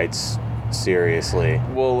animal rights seriously.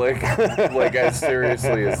 Well, like as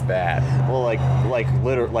seriously as that. Well,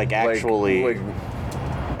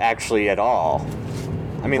 actually at all.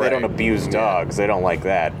 I mean, they don't Right. abuse Yeah. dogs. They don't like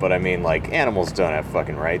that. But I mean, like, animals don't have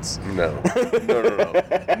fucking rights. No.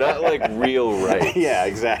 Not like real rights. Yeah,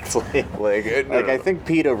 exactly. Like, I think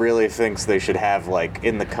PETA really thinks they should have, like,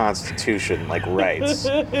 in the Constitution, like, rights.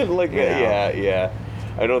 like, Yeah. yeah.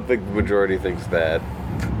 I don't think the majority thinks that.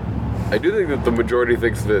 I do think that the majority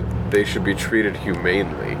thinks that they should be treated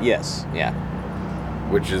humanely, Yes, yeah.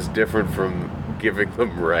 which is different from giving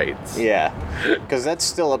them rights. Yeah. Because that's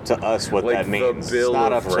still up to us what Like that the means. Bill it's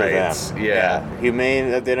not of up Rights. to them. Yeah.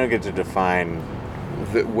 Humane, they don't get to define.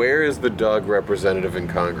 Where is the dog representative in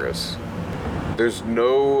Congress? There's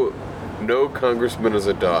no congressman as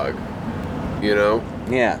a dog. You know?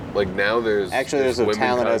 Yeah. Like now there's Actually, there's a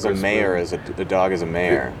town that has a mayor as a dog as a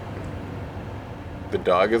mayor. The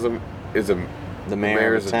dog is a The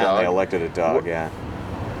mayor of is the a town, dog? they elected a dog, What- yeah.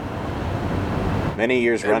 Many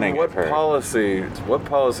years running, What I've heard. What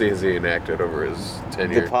policy has he enacted over his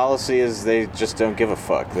tenure? The policy is they just don't give a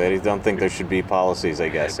fuck. They don't think there should be policies, I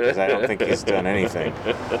guess, because I don't think he's done anything.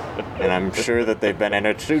 And I'm sure that they've been, and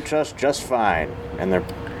it suits us just fine. And they're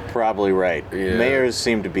probably right. Yeah. Mayors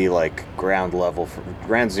seem to be like ground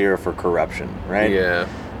zero for corruption, right? Yeah.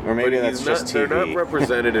 Or maybe But that's just They're TV. not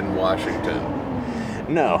represented in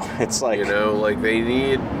Washington. No, it's like, You know, like they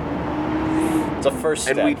need... it's a first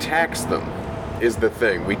step. And we tax them, is the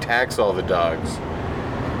thing. We tax all the dogs.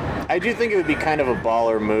 I do think it would be kind of a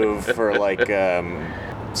baller move for like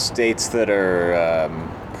states that are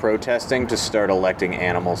protesting to start electing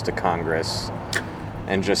animals to Congress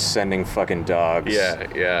and just sending fucking dogs.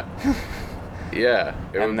 Yeah. Yeah.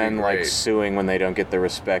 It would And then be like great. suing when they don't get the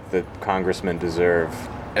respect that congressmen deserve.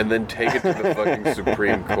 And then take it to the fucking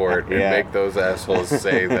Supreme Court and Yeah. make those assholes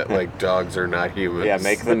say that, like, dogs are not humans. Yeah,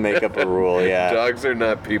 make them make up a rule, yeah. Dogs are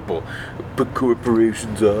not people. But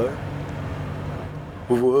corporations are?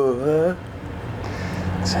 What?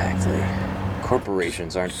 Exactly.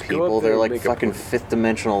 Corporations aren't Just go people, up there they're and like make a fucking point. fifth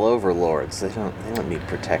dimensional overlords. They don't need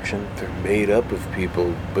protection. They're made up of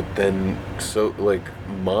people, but then, so, like,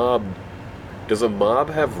 does a mob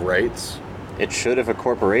have rights? It should if a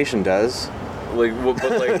corporation does. Like, but,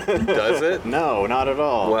 like, does it? No, not at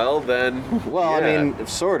all. Well, then. Well, yeah. I mean,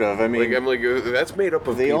 sort of. I mean, Like, I'm like, that's made up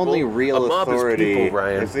of the people. only real a mob authority, is people,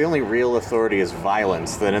 Ryan. if the only real authority is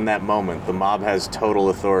violence, then in that moment the mob has total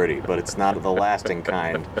authority, but it's not the lasting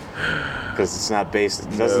kind, because it's not based.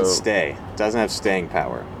 It doesn't No. stay. It doesn't have staying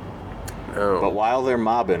power. Oh. But while they're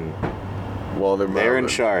mobbing, Well, they're in mobbing.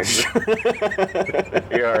 charge.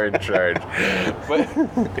 They are in charge. But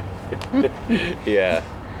yeah.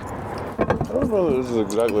 I don't know if this is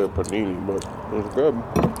exactly a panini, but it's good.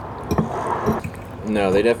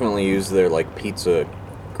 No, they definitely use their like pizza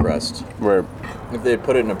crust. Right. If they had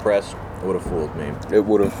put it in a press, it would have fooled me. It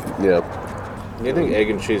would have, yeah. Do you think egg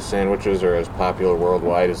and cheese sandwiches are as popular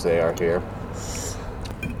worldwide as they are here?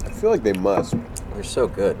 I feel like they must. They're so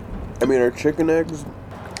good. I mean, are chicken eggs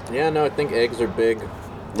Yeah, no, I think eggs are big.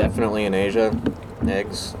 Definitely in Asia.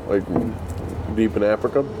 Eggs. like deep in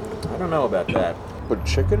Africa? I don't know about that. But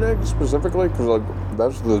chicken eggs specifically? Because, like,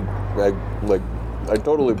 that's the egg, like, I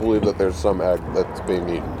totally believe that there's some egg that's being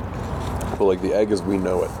eaten. But, like, the egg as we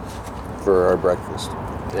know it for our breakfast.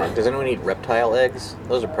 Does anyone eat reptile eggs?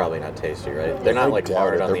 Those are probably not tasty, right? They're not I like doubt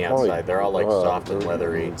hard it. on They're the probably- outside. They're all like soft and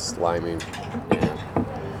leathery. and slimy. Yeah.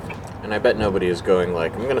 And I bet nobody is going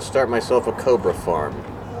like, I'm gonna start myself a cobra farm.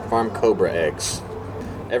 Farm cobra eggs.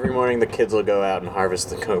 Every morning the kids will go out and harvest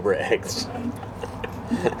the cobra eggs.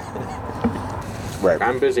 Right.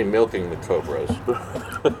 I'm busy milking the cobras.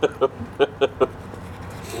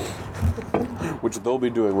 Which they'll be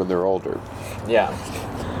doing when they're older. Yeah.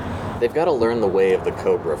 They've got to learn the way of the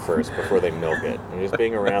cobra first before they milk it. And just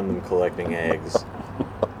being around them collecting eggs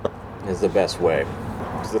is the best way.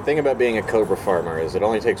 Because the thing about being a cobra farmer is it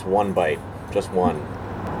only takes one bite. Just one.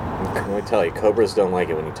 And let me tell you, cobras don't like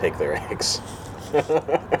it when you take their eggs.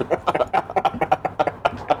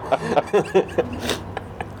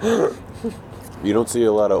 You don't see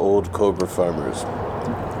a lot of old cobra farmers.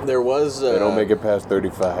 There was They don't make it past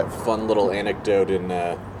 35. fun little anecdote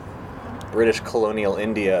in British colonial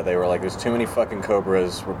India. They were like, there's too many fucking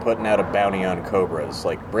cobras. We're putting out a bounty on cobras.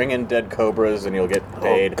 Like, bring in dead cobras and you'll get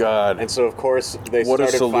paid. Oh, God. And so, of course, they What a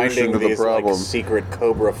started solution finding to the these like problem. secret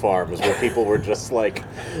cobra farms where people were just like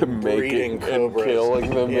breeding Making and cobras. killing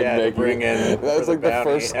them yeah, and to making bring in That's for like the bounty.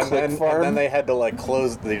 first and click then, farm. And then they had to like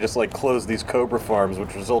close. They just like closed these cobra farms,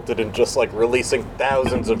 which resulted in just like releasing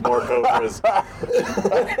thousands of more cobras.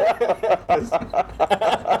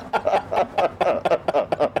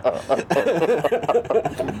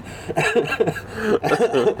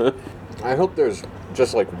 I hope there's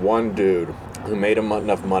just like one dude who made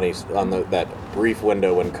enough money on that brief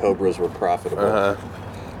window when cobras were profitable.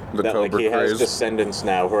 The That like cobra he has craze. descendants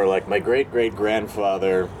now who are like, my great great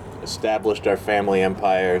grandfather established our family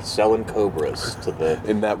empire selling cobras to the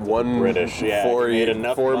In that one British. Yeah, he made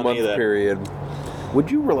enough money 4-month that- period. Would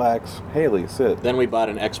you relax? Haley, sit. Then we bought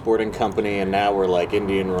an exporting company, and now we're like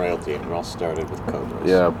Indian royalty, and it all started with cobras.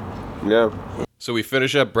 Yeah. Yeah. So we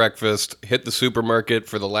finish up breakfast, hit the supermarket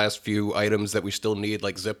for the last few items that we still need,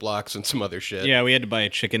 like Ziplocs and some other shit. Yeah, we had to buy a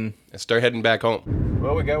chicken. And start heading back home.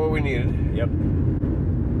 Well, we got what we needed. Yep.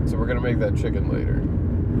 So we're going to make that chicken later.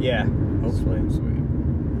 Yeah. Hopefully. Sweet.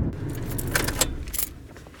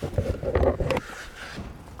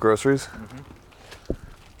 Groceries?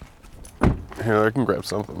 Here, I can grab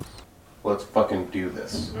something. Let's fucking do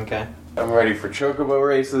this. Okay. I'm ready for chocobo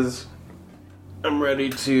races. I'm ready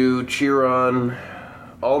to cheer on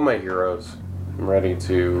all my heroes. I'm ready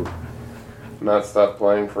to not stop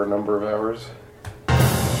playing for a number of hours.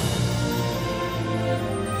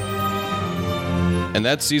 And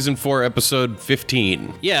that's season 4, episode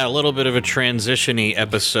 15. Yeah, a little bit of a transition-y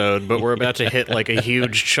episode, but we're about to hit like a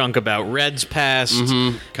huge chunk about Red's past.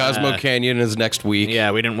 Cosmo Canyon is next week.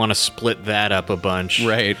 Yeah, we didn't want to split that up a bunch.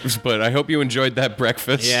 Right, but I hope you enjoyed that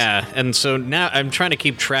breakfast. Yeah, and so now I'm trying to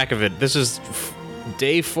keep track of it. This is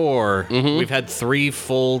day 4. We've had 3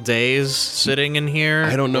 full days sitting in here.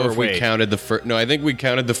 I don't know if we counted the first... No, I think we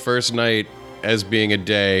counted the first night as being a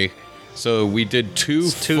day. So we did two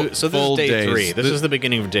so full this is day days. 3. This is the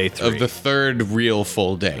beginning of day 3. Of the third real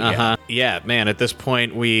full day. Yeah, man, at this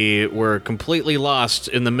point we were completely lost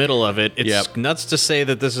in the middle of it. It's nuts to say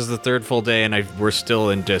that this is the third full day and we're still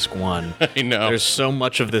in disc 1. I know. There's so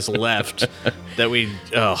much of this left that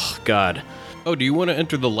oh, God. Oh, do you want to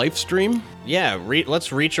enter the live stream? Yeah,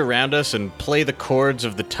 let's reach around us and play the chords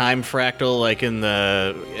of the time fractal like in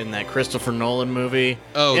that Christopher Nolan movie.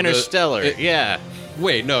 Oh, Interstellar, yeah.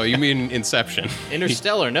 Wait, no, you mean Inception.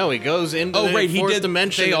 Interstellar, no, he goes into the fourth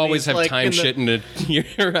dimension. They always have time shit in it.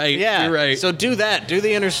 You're right, yeah, you're right. So do that. Do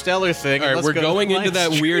the Interstellar thing. All right, we're going into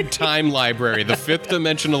that weird time library, the 5th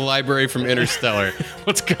dimensional library from Interstellar.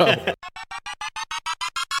 Let's go.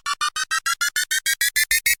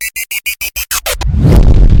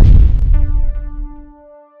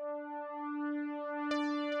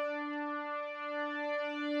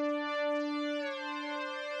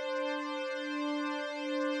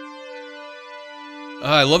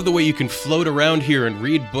 I love the way you can float around here and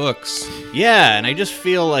read books. Yeah, and I just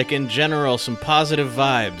feel like, in general, some positive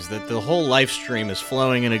vibes, that the whole live stream is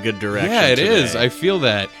flowing in a good direction. Yeah, it today. is. I feel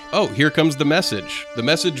that. Oh, here comes the message. The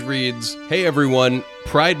message reads, "Hey everyone,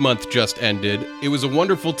 Pride Month just ended. It was a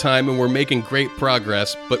wonderful time and we're making great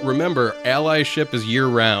progress, but remember, allyship is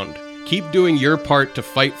year-round. Keep doing your part to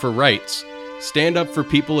fight for rights. Stand up for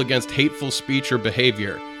people against hateful speech or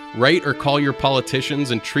behavior. Write or call your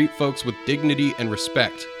politicians and treat folks with dignity and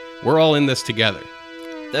respect. We're all in this together."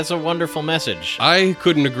 That's a wonderful message. I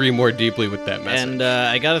couldn't agree more deeply with that message. And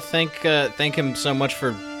I gotta thank him so much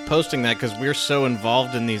for posting that, because we're so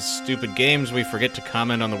involved in these stupid games, we forget to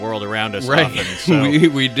comment on the world around us right. often. So.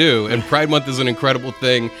 we do, and Pride Month is an incredible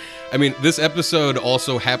thing. I mean, this episode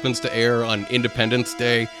also happens to air on Independence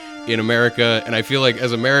Day in America, and I feel like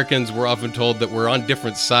as Americans, we're often told that we're on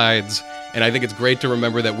different sides. And I think it's great to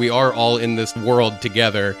remember that we are all in this world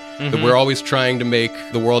together, that we're always trying to make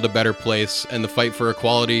the world a better place, and the fight for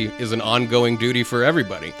equality is an ongoing duty for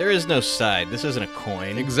everybody. There is no side. This isn't a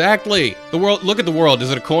coin. Exactly. The world. Look at the world. Is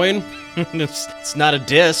it a coin? It's not a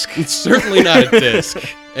disc. It's certainly not a disc.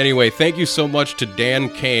 Anyway, thank you so much to Dan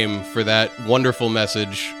Kame for that wonderful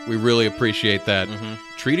message. We really appreciate that.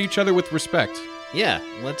 Treat each other with respect. Yeah,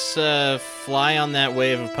 let's fly on that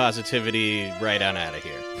wave of positivity right on out of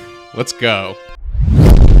here. Let's go.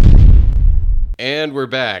 And we're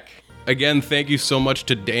back. Again, thank you so much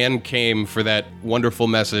to Dan Kame for that wonderful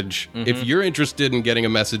message. If you're interested in getting a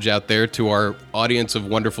message out there to our audience of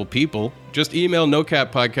wonderful people, just email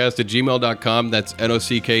nocappodcast@gmail.com. That's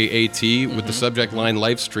NOCKAT with the subject line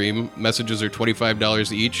livestream. Messages are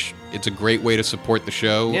 $25 each. It's a great way to support the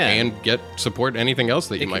show and support anything else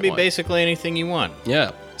that you might want. It can be basically anything you want.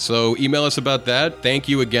 Yeah. So email us about that. Thank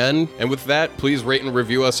you again. And with that, please rate and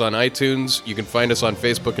review us on iTunes. You can find us on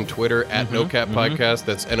Facebook and Twitter at NoCap Podcast.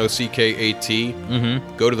 That's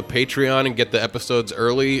NOCKAT. Go to the Patreon and get the episodes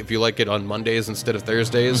early if you like it on Mondays instead of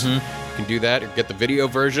Thursdays. You can do that or get the video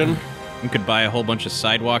version. You could buy a whole bunch of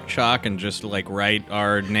sidewalk chalk and just like write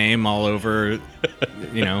our name all over,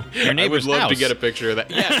 your neighbor's I would love house. to get a picture of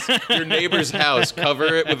that. Yes, your neighbor's house. Cover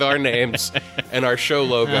it with our names and our show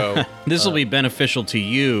logo. This will be beneficial to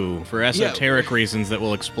you for esoteric reasons that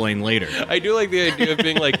we'll explain later. I do like the idea of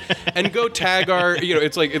being like, and go tag our,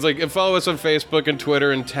 it's like follow us on Facebook and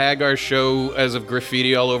Twitter and tag our show as of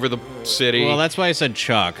graffiti all over the city. Well, that's why I said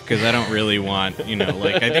chalk, because I don't really want, I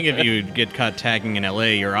think if you get caught tagging in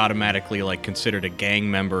LA, you're automatically like considered a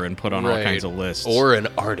gang member and put on all kinds of lists. Or an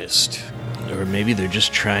artist. Or maybe they're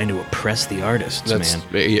just trying to oppress the artists, man.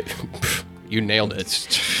 You nailed it.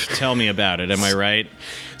 Tell me about it, am I right?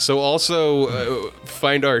 So also,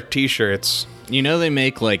 find our t-shirts. They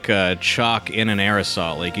make like chalk in an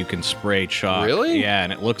aerosol, like you can spray chalk. Really? Yeah,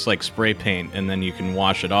 and it looks like spray paint, and then you can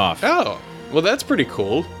wash it off. Oh, well that's pretty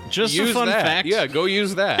cool. Just use a fun that. fact. Yeah, go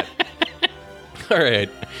use that. All right.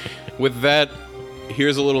 With that,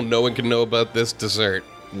 here's a little no one can know about this dessert.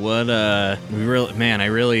 What, I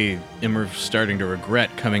really am starting to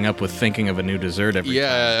regret coming up with thinking of a new dessert every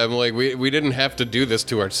time. I'm like, we didn't have to do this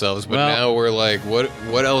to ourselves, but now we're like,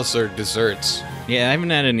 what else are desserts? Yeah, I haven't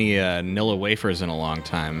had any Nilla wafers in a long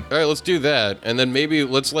time. All right, let's do that, and then maybe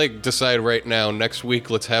let's like decide right now. Next week,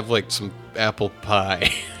 let's have like some apple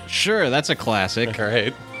pie. Sure, that's a classic. All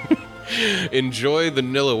right. Enjoy the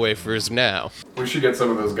Nilla wafers now. We should get some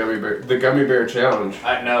of those the gummy bear challenge.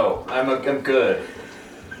 I know. I'm good.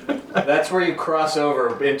 That's where you cross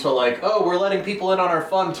over into like, oh, we're letting people in on our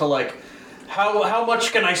fun to like, how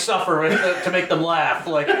much can I suffer to make them laugh?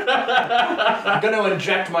 Like, I'm gonna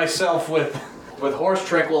inject myself with horse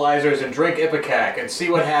tranquilizers and drink Ipecac and see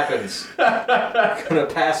what happens. I'm gonna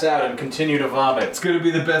pass out and continue to vomit. It's gonna be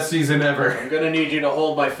the best season ever. I'm gonna need you to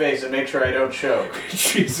hold my face and make sure I don't choke.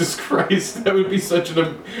 Jesus Christ, that would be such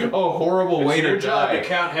a horrible way to die. It's your job to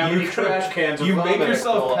count how many trash cans of vomit make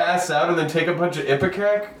yourself pass out and then take a bunch of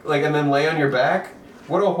Ipecac, and then lay on your back?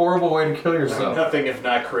 What a horrible way to kill yourself. Nothing if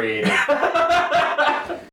not creative.